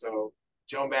Chicago. So,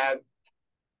 Joe Madden,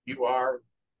 you are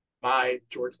my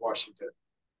George Washington.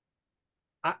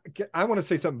 I want to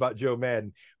say something about Joe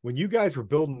Madden. When you guys were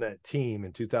building that team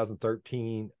in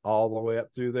 2013, all the way up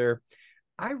through there,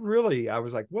 I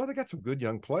was like, well, they got some good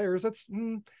young players.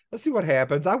 Let's see what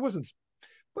happens. I wasn't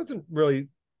really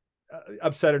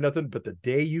upset or nothing, but the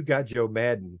day you got Joe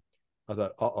Madden, I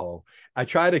thought, uh-oh. I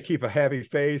try to keep a happy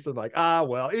face and like,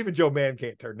 well, even Joe Madden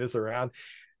can't turn this around.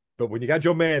 But when you got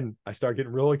Joe Madden, I start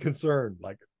getting really concerned.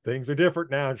 Like, things are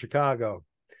different now in Chicago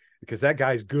because that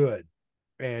guy's good.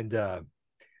 And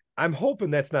I'm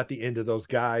hoping that's not the end of those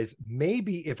guys.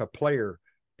 Maybe if a player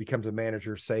becomes a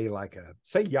manager, say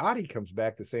Yachty comes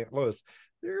back to St. Louis,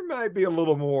 there might be a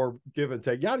little more give and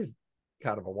take. Yachty's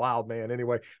kind of a wild man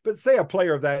anyway, but say a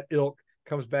player of that ilk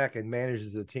comes back and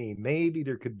manages a team, maybe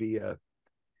there could be a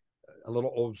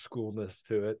little old schoolness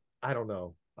to it. I don't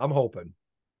know. I'm hoping.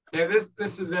 Yeah,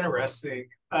 this is interesting.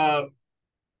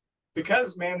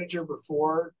 Because manager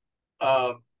before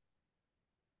Joe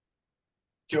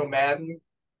Madden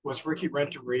was Ricky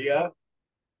Renteria,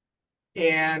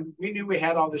 and we knew we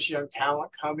had all this young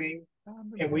talent coming,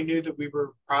 and we knew that we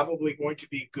were probably going to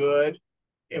be good.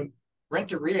 And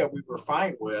Renteria, we were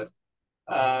fine with.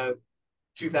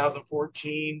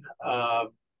 2014,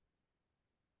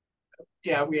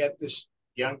 yeah, we had this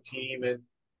young team and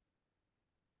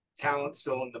talent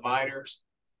still in the minors,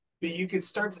 but you could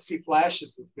start to see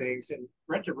flashes of things. And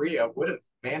Renteria would have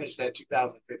managed that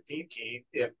 2015 team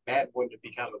if Matt wouldn't have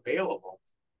become available.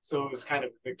 So it was kind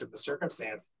of a victim of the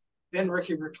circumstance. Then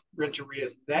Ricky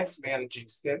Renteria's next managing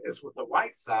stint is with the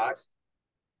White Sox.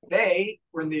 They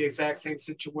were in the exact same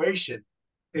situation.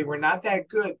 They were not that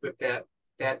good, but that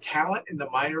talent in the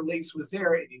minor leagues was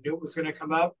there, and he knew it was going to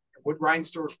come up. And what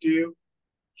Reinsdorf do?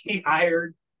 He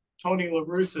hired Tony La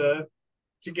Russa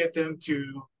to get them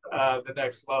to the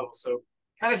next level. So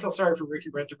kind of feel sorry for Ricky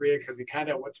Renteria because he kind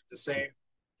of went through the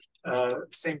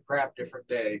same crap, different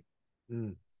day.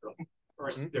 So, or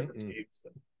different teams. So.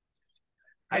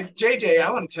 JJ,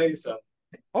 I want to tell you something.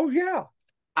 Oh yeah.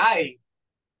 I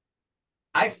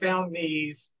found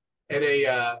these at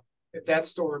that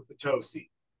store in Potosi.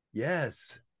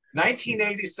 Yes.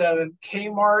 1987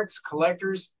 Kmart's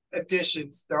Collector's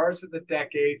Edition Stars of the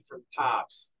Decade from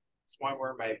Topps. That's why I'm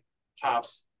wearing my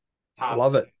Topps. I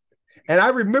love it. And I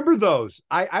remember those.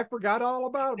 I forgot all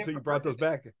about them until you brought those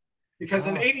back. Because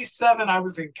in 87, I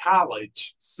was in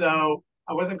college. So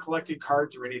I wasn't collecting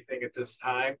cards or anything at this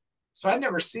time. So I'd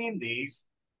never seen these.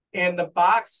 And the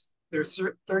box, there's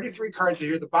 33 cards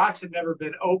here. The box had never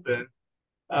been opened.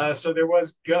 So there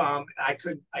was gum. I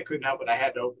couldn't help it. I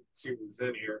had to open and see what was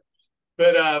in here.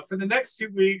 But for the next 2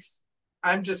 weeks,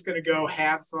 I'm just going to go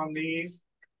halves on these.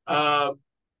 Ooh,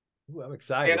 I'm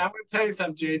excited. And I'm going to tell you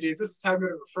something, JJ. This is how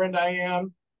good of a friend I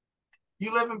am.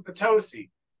 You live in Potosi.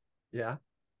 Yeah.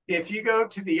 If you go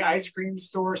to the ice cream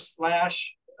store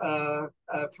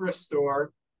 / thrift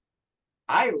store,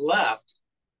 I left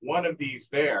one of these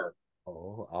there.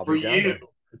 Oh, I'll for be down you.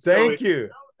 There. Thank you.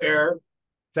 There.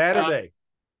 Saturday.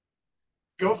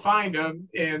 Go find them,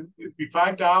 and it'd be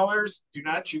 $5. Do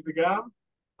not chew the gum.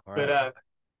 All right. But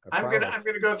I'm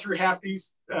gonna go through half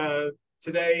these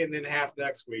today and then half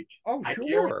next week. Oh, I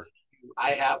sure.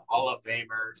 I have Hall of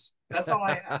Famers. That's all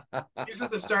I have. These are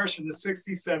the stars from the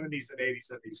 60s, 70s, and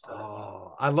 80s of these cards.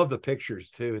 Oh, I love the pictures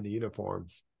too in the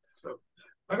uniforms. So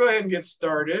I'll go ahead and get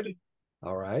started.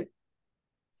 All right.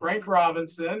 Frank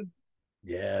Robinson.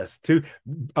 Yes.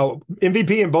 MVP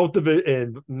in both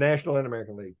in National and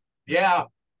American League. Yeah,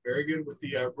 very good with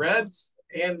the Reds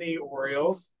and the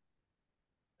Orioles.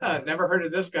 Never heard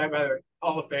of this guy, by the way,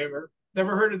 Hall of Famer.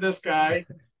 Never heard of this guy.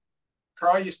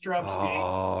 Carl Yastrzemski.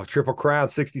 Oh, Triple Crown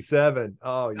 67.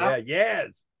 Oh, yeah,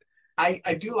 yes.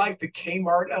 I do like the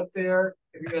Kmart up there.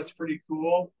 I think that's pretty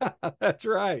cool. That's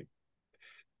right.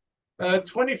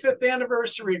 25th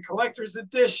anniversary collector's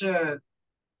edition.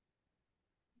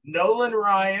 Nolan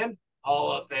Ryan,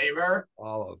 Hall of Famer.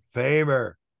 Hall of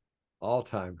Famer.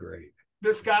 All-time great.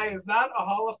 This guy is not a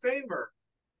Hall of Famer.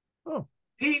 Oh.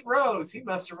 Pete Rose, he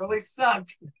must have really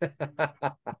sucked.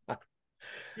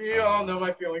 You all know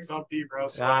my feelings on Pete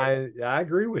Rose. Right? I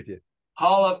agree with you.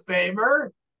 Hall of Famer,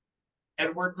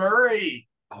 Edward Murray.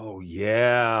 Oh,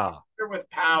 yeah. With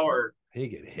power. He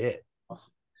get hit.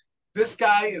 This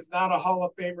guy is not a Hall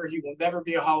of Famer. He will never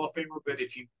be a Hall of Famer, but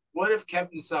if he would have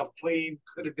kept himself clean,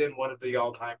 could have been one of the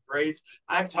all-time greats.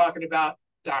 I'm talking about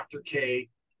Dr. K.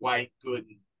 White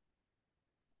Gooden.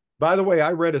 By the way,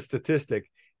 I read a statistic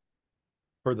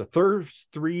for the first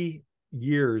 3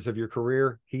 years of your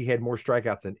career, he had more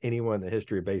strikeouts than anyone in the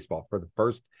history of baseball for the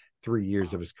first 3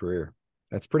 years of his career.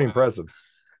 That's pretty impressive.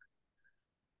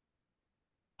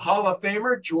 Hall of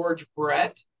Famer George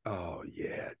Brett. Oh,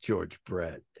 yeah, George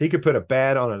Brett. He could put a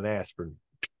bat on an aspirin.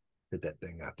 Hit that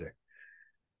thing out there.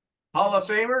 Hall of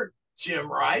Famer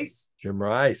Jim Rice. Jim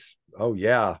Rice. Oh,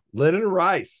 yeah. Lennon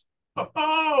Rice.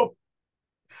 Oh!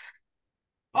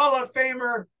 Hall of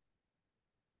Famer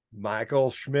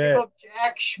Michael Schmidt. Michael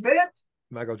Jack Schmidt.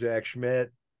 Michael Jack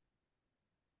Schmidt.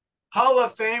 Hall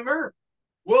of Famer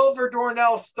Wilver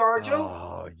Dornell Stargell.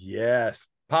 Oh, yes.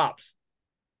 Pops.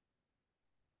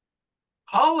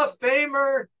 Hall of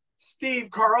Famer Steve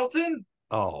Carlton.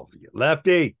 Oh,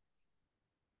 lefty.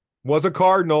 Was a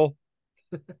Cardinal.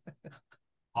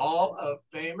 Hall of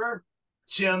Famer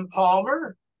Jim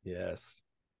Palmer. Yes.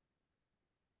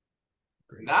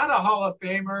 Great. Not a Hall of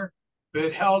Famer,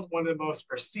 but held one of the most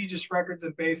prestigious records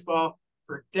in baseball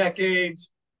for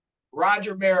decades.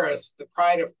 Roger Maris, the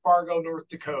pride of Fargo, North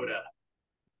Dakota.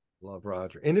 Love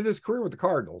Roger. Ended his career with the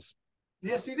Cardinals.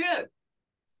 Yes, he did.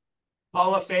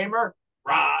 Hall of Famer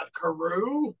Rod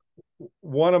Carew.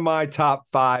 One of my top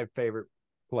 5 favorite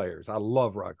players. I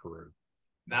love Rod Carew.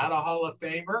 Not a Hall of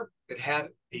Famer, but had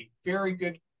a very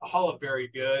good,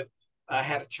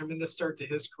 had a tremendous start to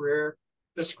his career.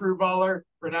 The screwballer,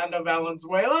 Fernando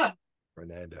Valenzuela.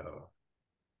 Fernando.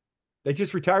 They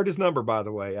just retired his number, by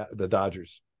the way, the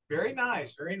Dodgers. Very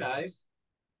nice, very nice.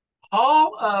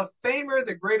 Hall of Famer,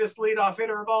 the greatest leadoff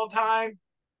hitter of all time,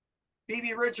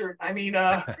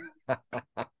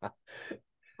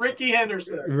 Ricky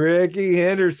Henderson. Ricky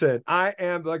Henderson. I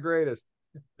am the greatest.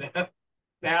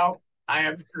 Now I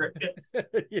am the greatest.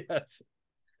 Yes.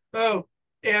 Oh,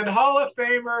 and Hall of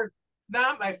Famer,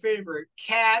 not my favorite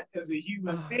cat as a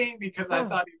human being because I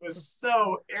thought he was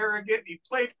so arrogant. He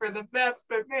played for the Mets,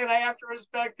 but man, I have to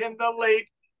respect him, the late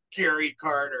Gary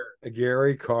Carter.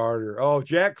 Gary Carter. Oh,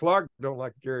 Jack Clark don't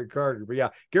like Gary Carter, but yeah,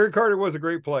 Gary Carter was a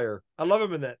great player. I love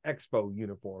him in that Expo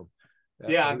uniform.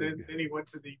 Yeah, and then he went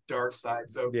to the dark side.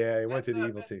 So yeah, he went to the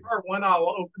evil team. Part one. I'll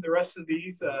open the rest of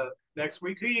these next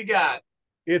week. Who you got?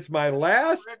 It's my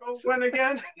last one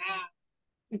again.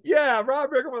 Yeah,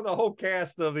 Rob Riggle and the whole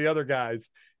cast of the other guys.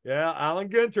 Yeah, Alan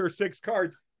Ginter, 6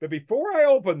 cards. But before I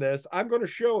open this, I'm going to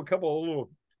show a couple of little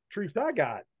treats I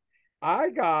got.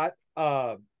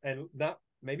 And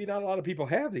maybe not a lot of people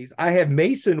have these. I have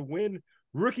Mason Wynn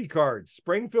rookie cards.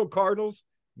 Springfield Cardinals,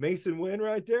 Mason Wynn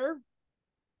right there.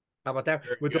 How about that?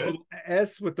 With the little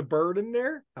S with the bird in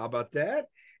there. How about that?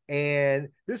 And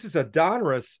this is a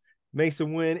Donruss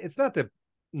Mason Wynn. It's not the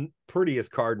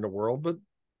prettiest card in the world, but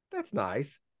that's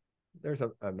nice. There's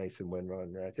a Mason Wynn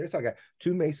run right there. So I got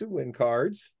 2 Mason Wynn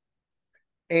cards.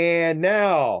 And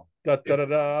now, who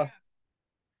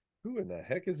in the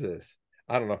heck is this?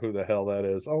 I don't know who the hell that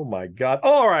is. Oh, my God.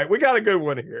 All right, we got a good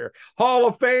one here. Hall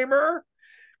of Famer,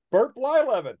 Burt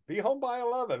Blyleven. Be home by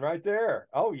 11 right there.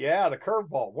 Oh, yeah, the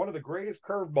curveball. One of the greatest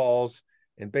curveballs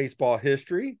in baseball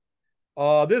history.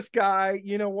 This guy,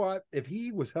 you know what? If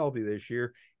he was healthy this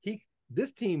year,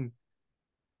 this team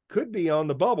could be on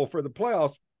the bubble for the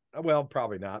playoffs. Well,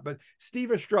 probably not, but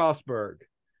Steven Strasburg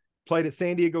played at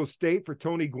San Diego State for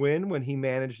Tony Gwynn when he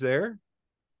managed there.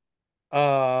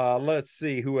 Let's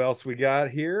see who else we got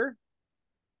here.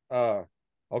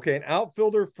 Okay, an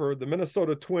outfielder for the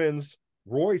Minnesota Twins,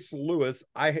 Royce Lewis.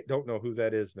 I don't know who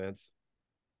that is, Vince.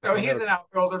 No, he's an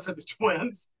outfielder for the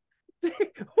Twins.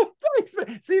 Well, thanks,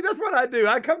 man. See, that's what I do.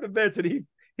 I come to Vince and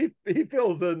he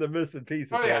fills in the missing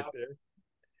pieces right there.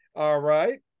 All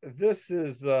right. This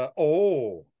is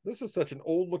this is such an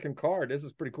old looking card. This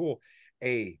is pretty cool.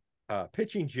 A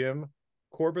pitching gym,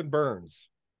 Corbin Burns.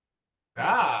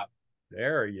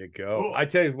 There you go. Cool. I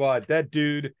tell you what, that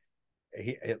dude,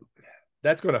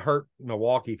 that's going to hurt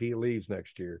Milwaukee if he leaves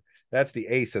next year. That's the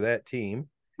ace of that team.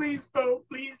 Please, Bo,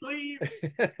 please leave.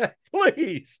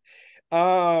 Please.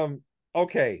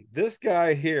 Okay, this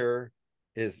guy here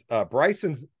is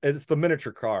Bryson. It's the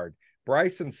miniature card.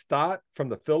 Bryson Stott from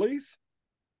the Phillies,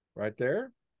 right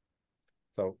there.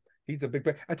 So he's a big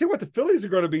player. I tell you what, the Phillies are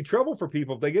going to be trouble for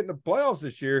people if they get in the playoffs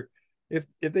this year. If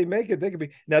they make it, they could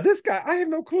be. Now, this guy, I have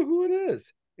no clue who it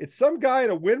is. It's some guy in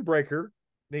a windbreaker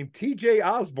named T.J.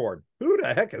 Osborne. Who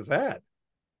the heck is that?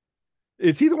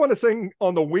 Is he the one that sang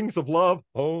On the Wings of Love?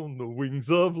 On the Wings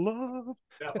of Love.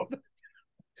 No.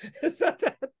 Is that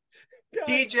guy?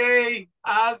 TJ,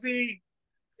 Ozzy,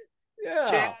 yeah.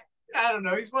 Jack. I don't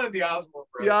know. He's one of the Osborne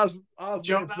brothers. Yeah,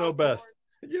 Osborne's no best.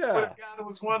 Yeah. But God, it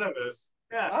was one of us.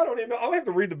 Yeah. I don't even know. I'll have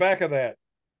to read the back of that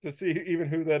to see even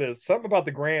who that is. Something about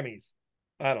the Grammys.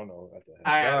 I don't know about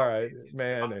that. All right,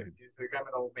 man. Music. I'm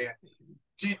an old man.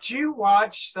 Did you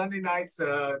watch Sunday night's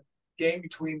game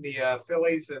between the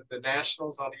Phillies and the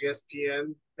Nationals on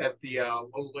ESPN at the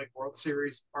Little League World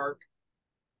Series park?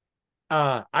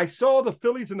 I saw the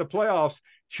Phillies in the playoffs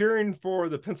cheering for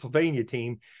the Pennsylvania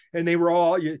team, and they were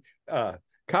all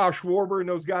Kyle Schwarber and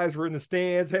those guys were in the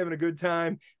stands having a good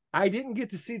time. I didn't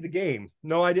get to see the game.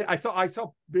 No, I did. I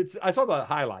saw bits. I saw the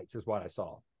highlights. Is what I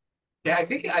saw. Yeah, I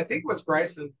think it was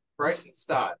Bryson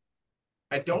Stott.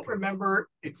 I don't Okay. remember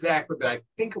exactly, but I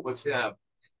think it was him.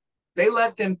 They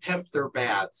let them pimp their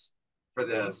bats for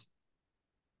this.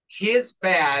 His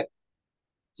bat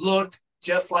looked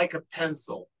just like a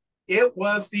pencil. It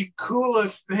was the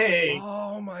coolest thing.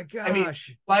 Oh my I mean,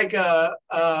 gosh. like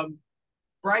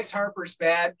Bryce Harper's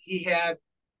bat,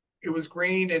 it was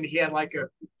green and he had like a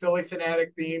Philly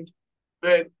fanatic themed,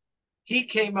 but he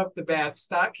came up the bat,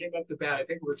 Stock came up the bat, I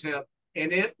think it was him,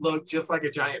 and it looked just like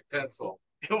a giant pencil.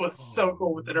 It was so Oh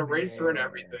cool with an eraser and man.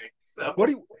 everything. What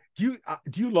So do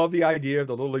you love the idea of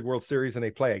the Little League World Series and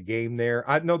they play a game there?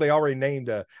 I know they already named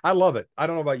I love it. I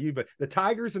don't know about you, but the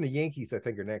Tigers and the Yankees I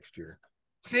think are next year.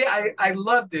 see, I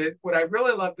loved it. What I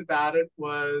really loved about it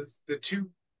was the two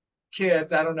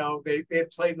kids. I don't know, they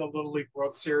had played in the Little League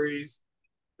World Series.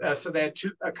 So they had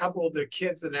a couple of the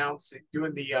kids announcing,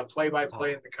 doing the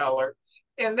play-by-play Oh, in the color,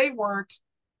 and they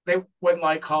wouldn't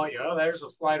like calling you, oh, there's a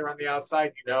slider on the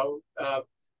outside,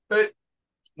 but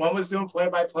one was doing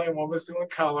play-by-play and one was doing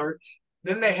color.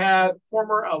 Then they had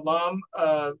former alum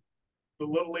of the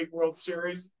Little League World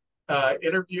Series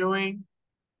interviewing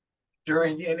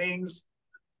during innings.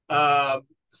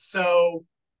 So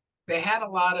they had a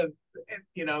lot of,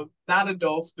 not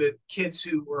adults, but kids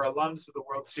who were alums of the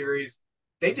World Series.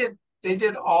 They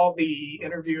did all the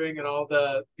interviewing and all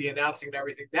the announcing and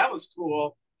everything. That was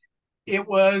cool. It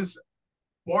was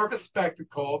more of a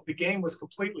spectacle. The game was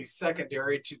completely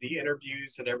secondary to the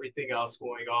interviews and everything else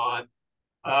going on.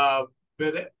 Um,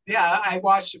 but yeah, I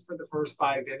watched it for the first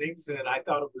 5 innings and I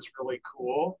thought it was really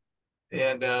cool.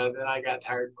 And then I got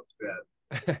tired and went to bed.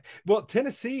 well,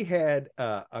 Tennessee had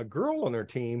a girl on their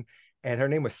team, and her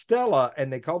name was Stella,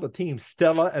 and they called the team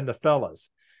Stella and the Fellas.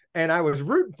 And I was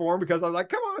rooting for them because I was like,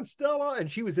 "Come on, Stella!" And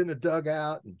she was in the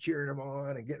dugout and cheering them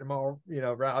on and getting them all,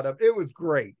 riled up. It was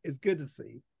great. It's good to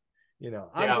see. I'm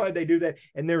Yeah, glad they do that.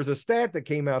 And there was a stat that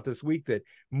came out this week that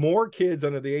more kids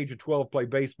under the age of 12 play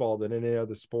baseball than any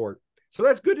other sport. So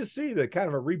that's good to see the kind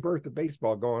of a rebirth of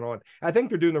baseball going on. I think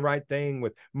they're doing the right thing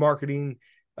with marketing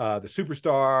the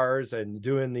superstars and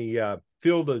doing the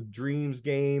Field of Dreams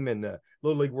game and the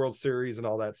Little League World Series and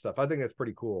all that stuff. I think that's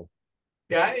pretty cool.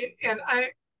 yeah, and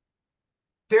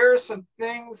there are some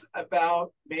things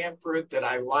about Manfred that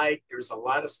I like. There's a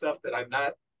lot of stuff that I'm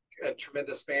not a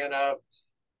tremendous fan of,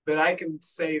 but I can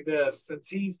say this: since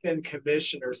he's been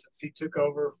commissioner, since he took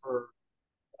over for,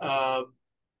 oh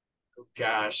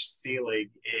gosh, C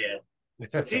League, yeah.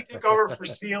 Since he took over for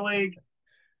C League,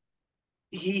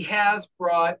 he has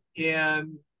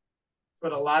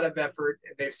put a lot of effort,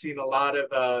 and they've seen a lot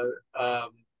of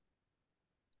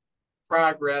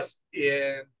progress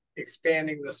in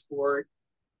expanding the sport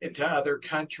into other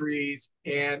countries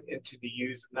and into the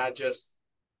youth, not just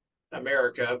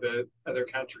America, but other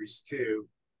countries too.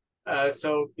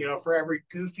 So, for every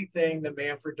goofy thing that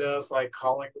Manfred does, like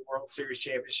calling the World Series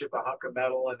championship a hunk of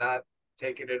metal and not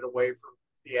taking it away from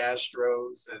the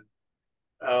Astros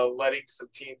and letting some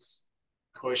teams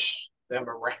push them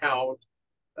around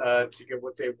to get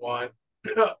what they want.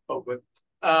 Oakland.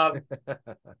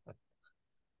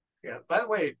 Yeah. By the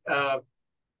way,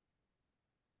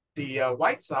 the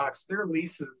White Sox, their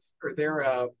leases or their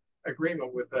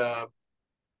agreement with gosh,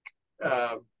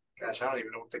 I don't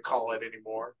even know what they call it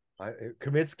anymore.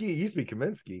 Kaminsky, it used to be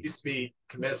Kaminsky. Used to be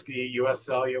Comiskey, U.S.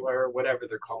 Cellular, whatever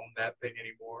they're calling that thing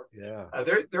anymore. Yeah.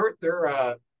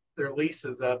 Their lease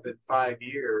is up in 5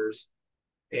 years,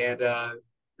 and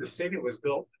the stadium was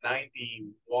built in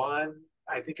 '91.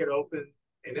 I think it opened,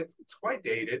 and it's quite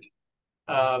dated.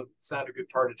 It's not a good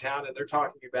part of town, and they're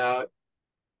talking about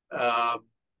um,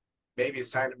 maybe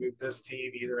it's time to move this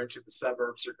team either into the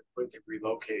suburbs or completely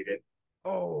relocate it. Uh,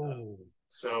 Oh,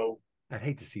 so I'd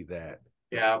hate to see that.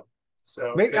 yeah,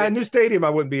 so Maybe but a it, new stadium, I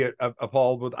wouldn't be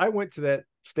appalled with. I went to that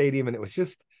stadium and it was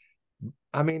just,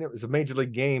 I mean, it was a major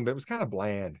league game, but it was kind of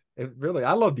bland. It really,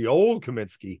 I love the old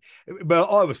Kaminsky, but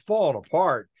it was falling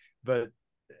apart. But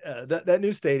that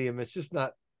new stadium, it's just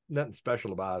nothing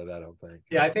special about it. I don't think.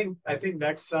 yeah, I think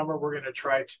next summer we're going to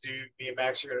try to do. Me and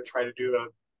Max are going to try to do a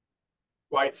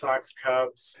White Sox,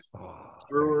 Cubs, Oh,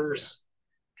 there you go. Brewers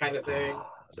kind of thing.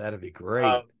 That'd be Um,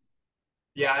 great.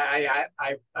 yeah,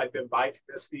 I've been by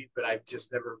Comiskey, but I've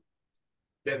just never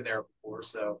been there before.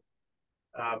 So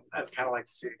I'd kind of like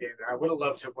to see a game there. I would have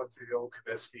loved to have went to the old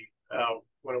Comiskey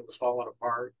when it was falling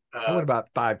apart. I went about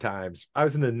 5 times. I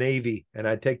was in the Navy, and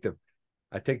I take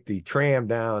the tram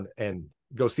down and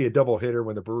go see a double hitter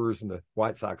when the Brewers and the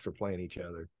White Sox are playing each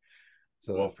other.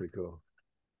 So Well, that's pretty cool.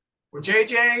 well,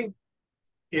 JJ,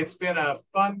 it's been a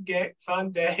fun day.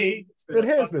 It's been It a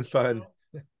has fun been fun.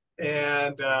 show.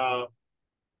 And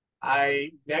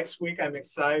I next week I'm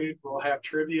excited. We'll have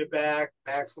trivia back.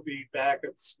 Max will be back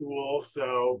at school,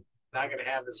 so not going to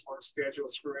have his work schedule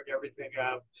screwing everything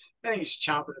up. I think he's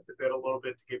chomping at the bit a little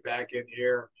bit to get back in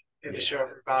here and to show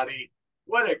everybody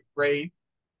what a great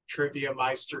trivia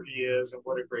meister he is, and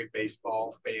what a great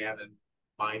baseball fan and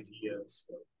mind he is.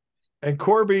 So, And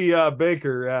Corby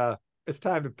Baker, it's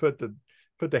time to put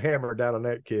the hammer down on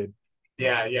that kid.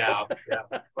 yeah.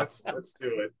 Let's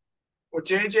do it. Well,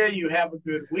 JJ, you have a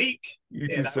good week, You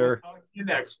too, and I will sir. talk to you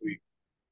next week.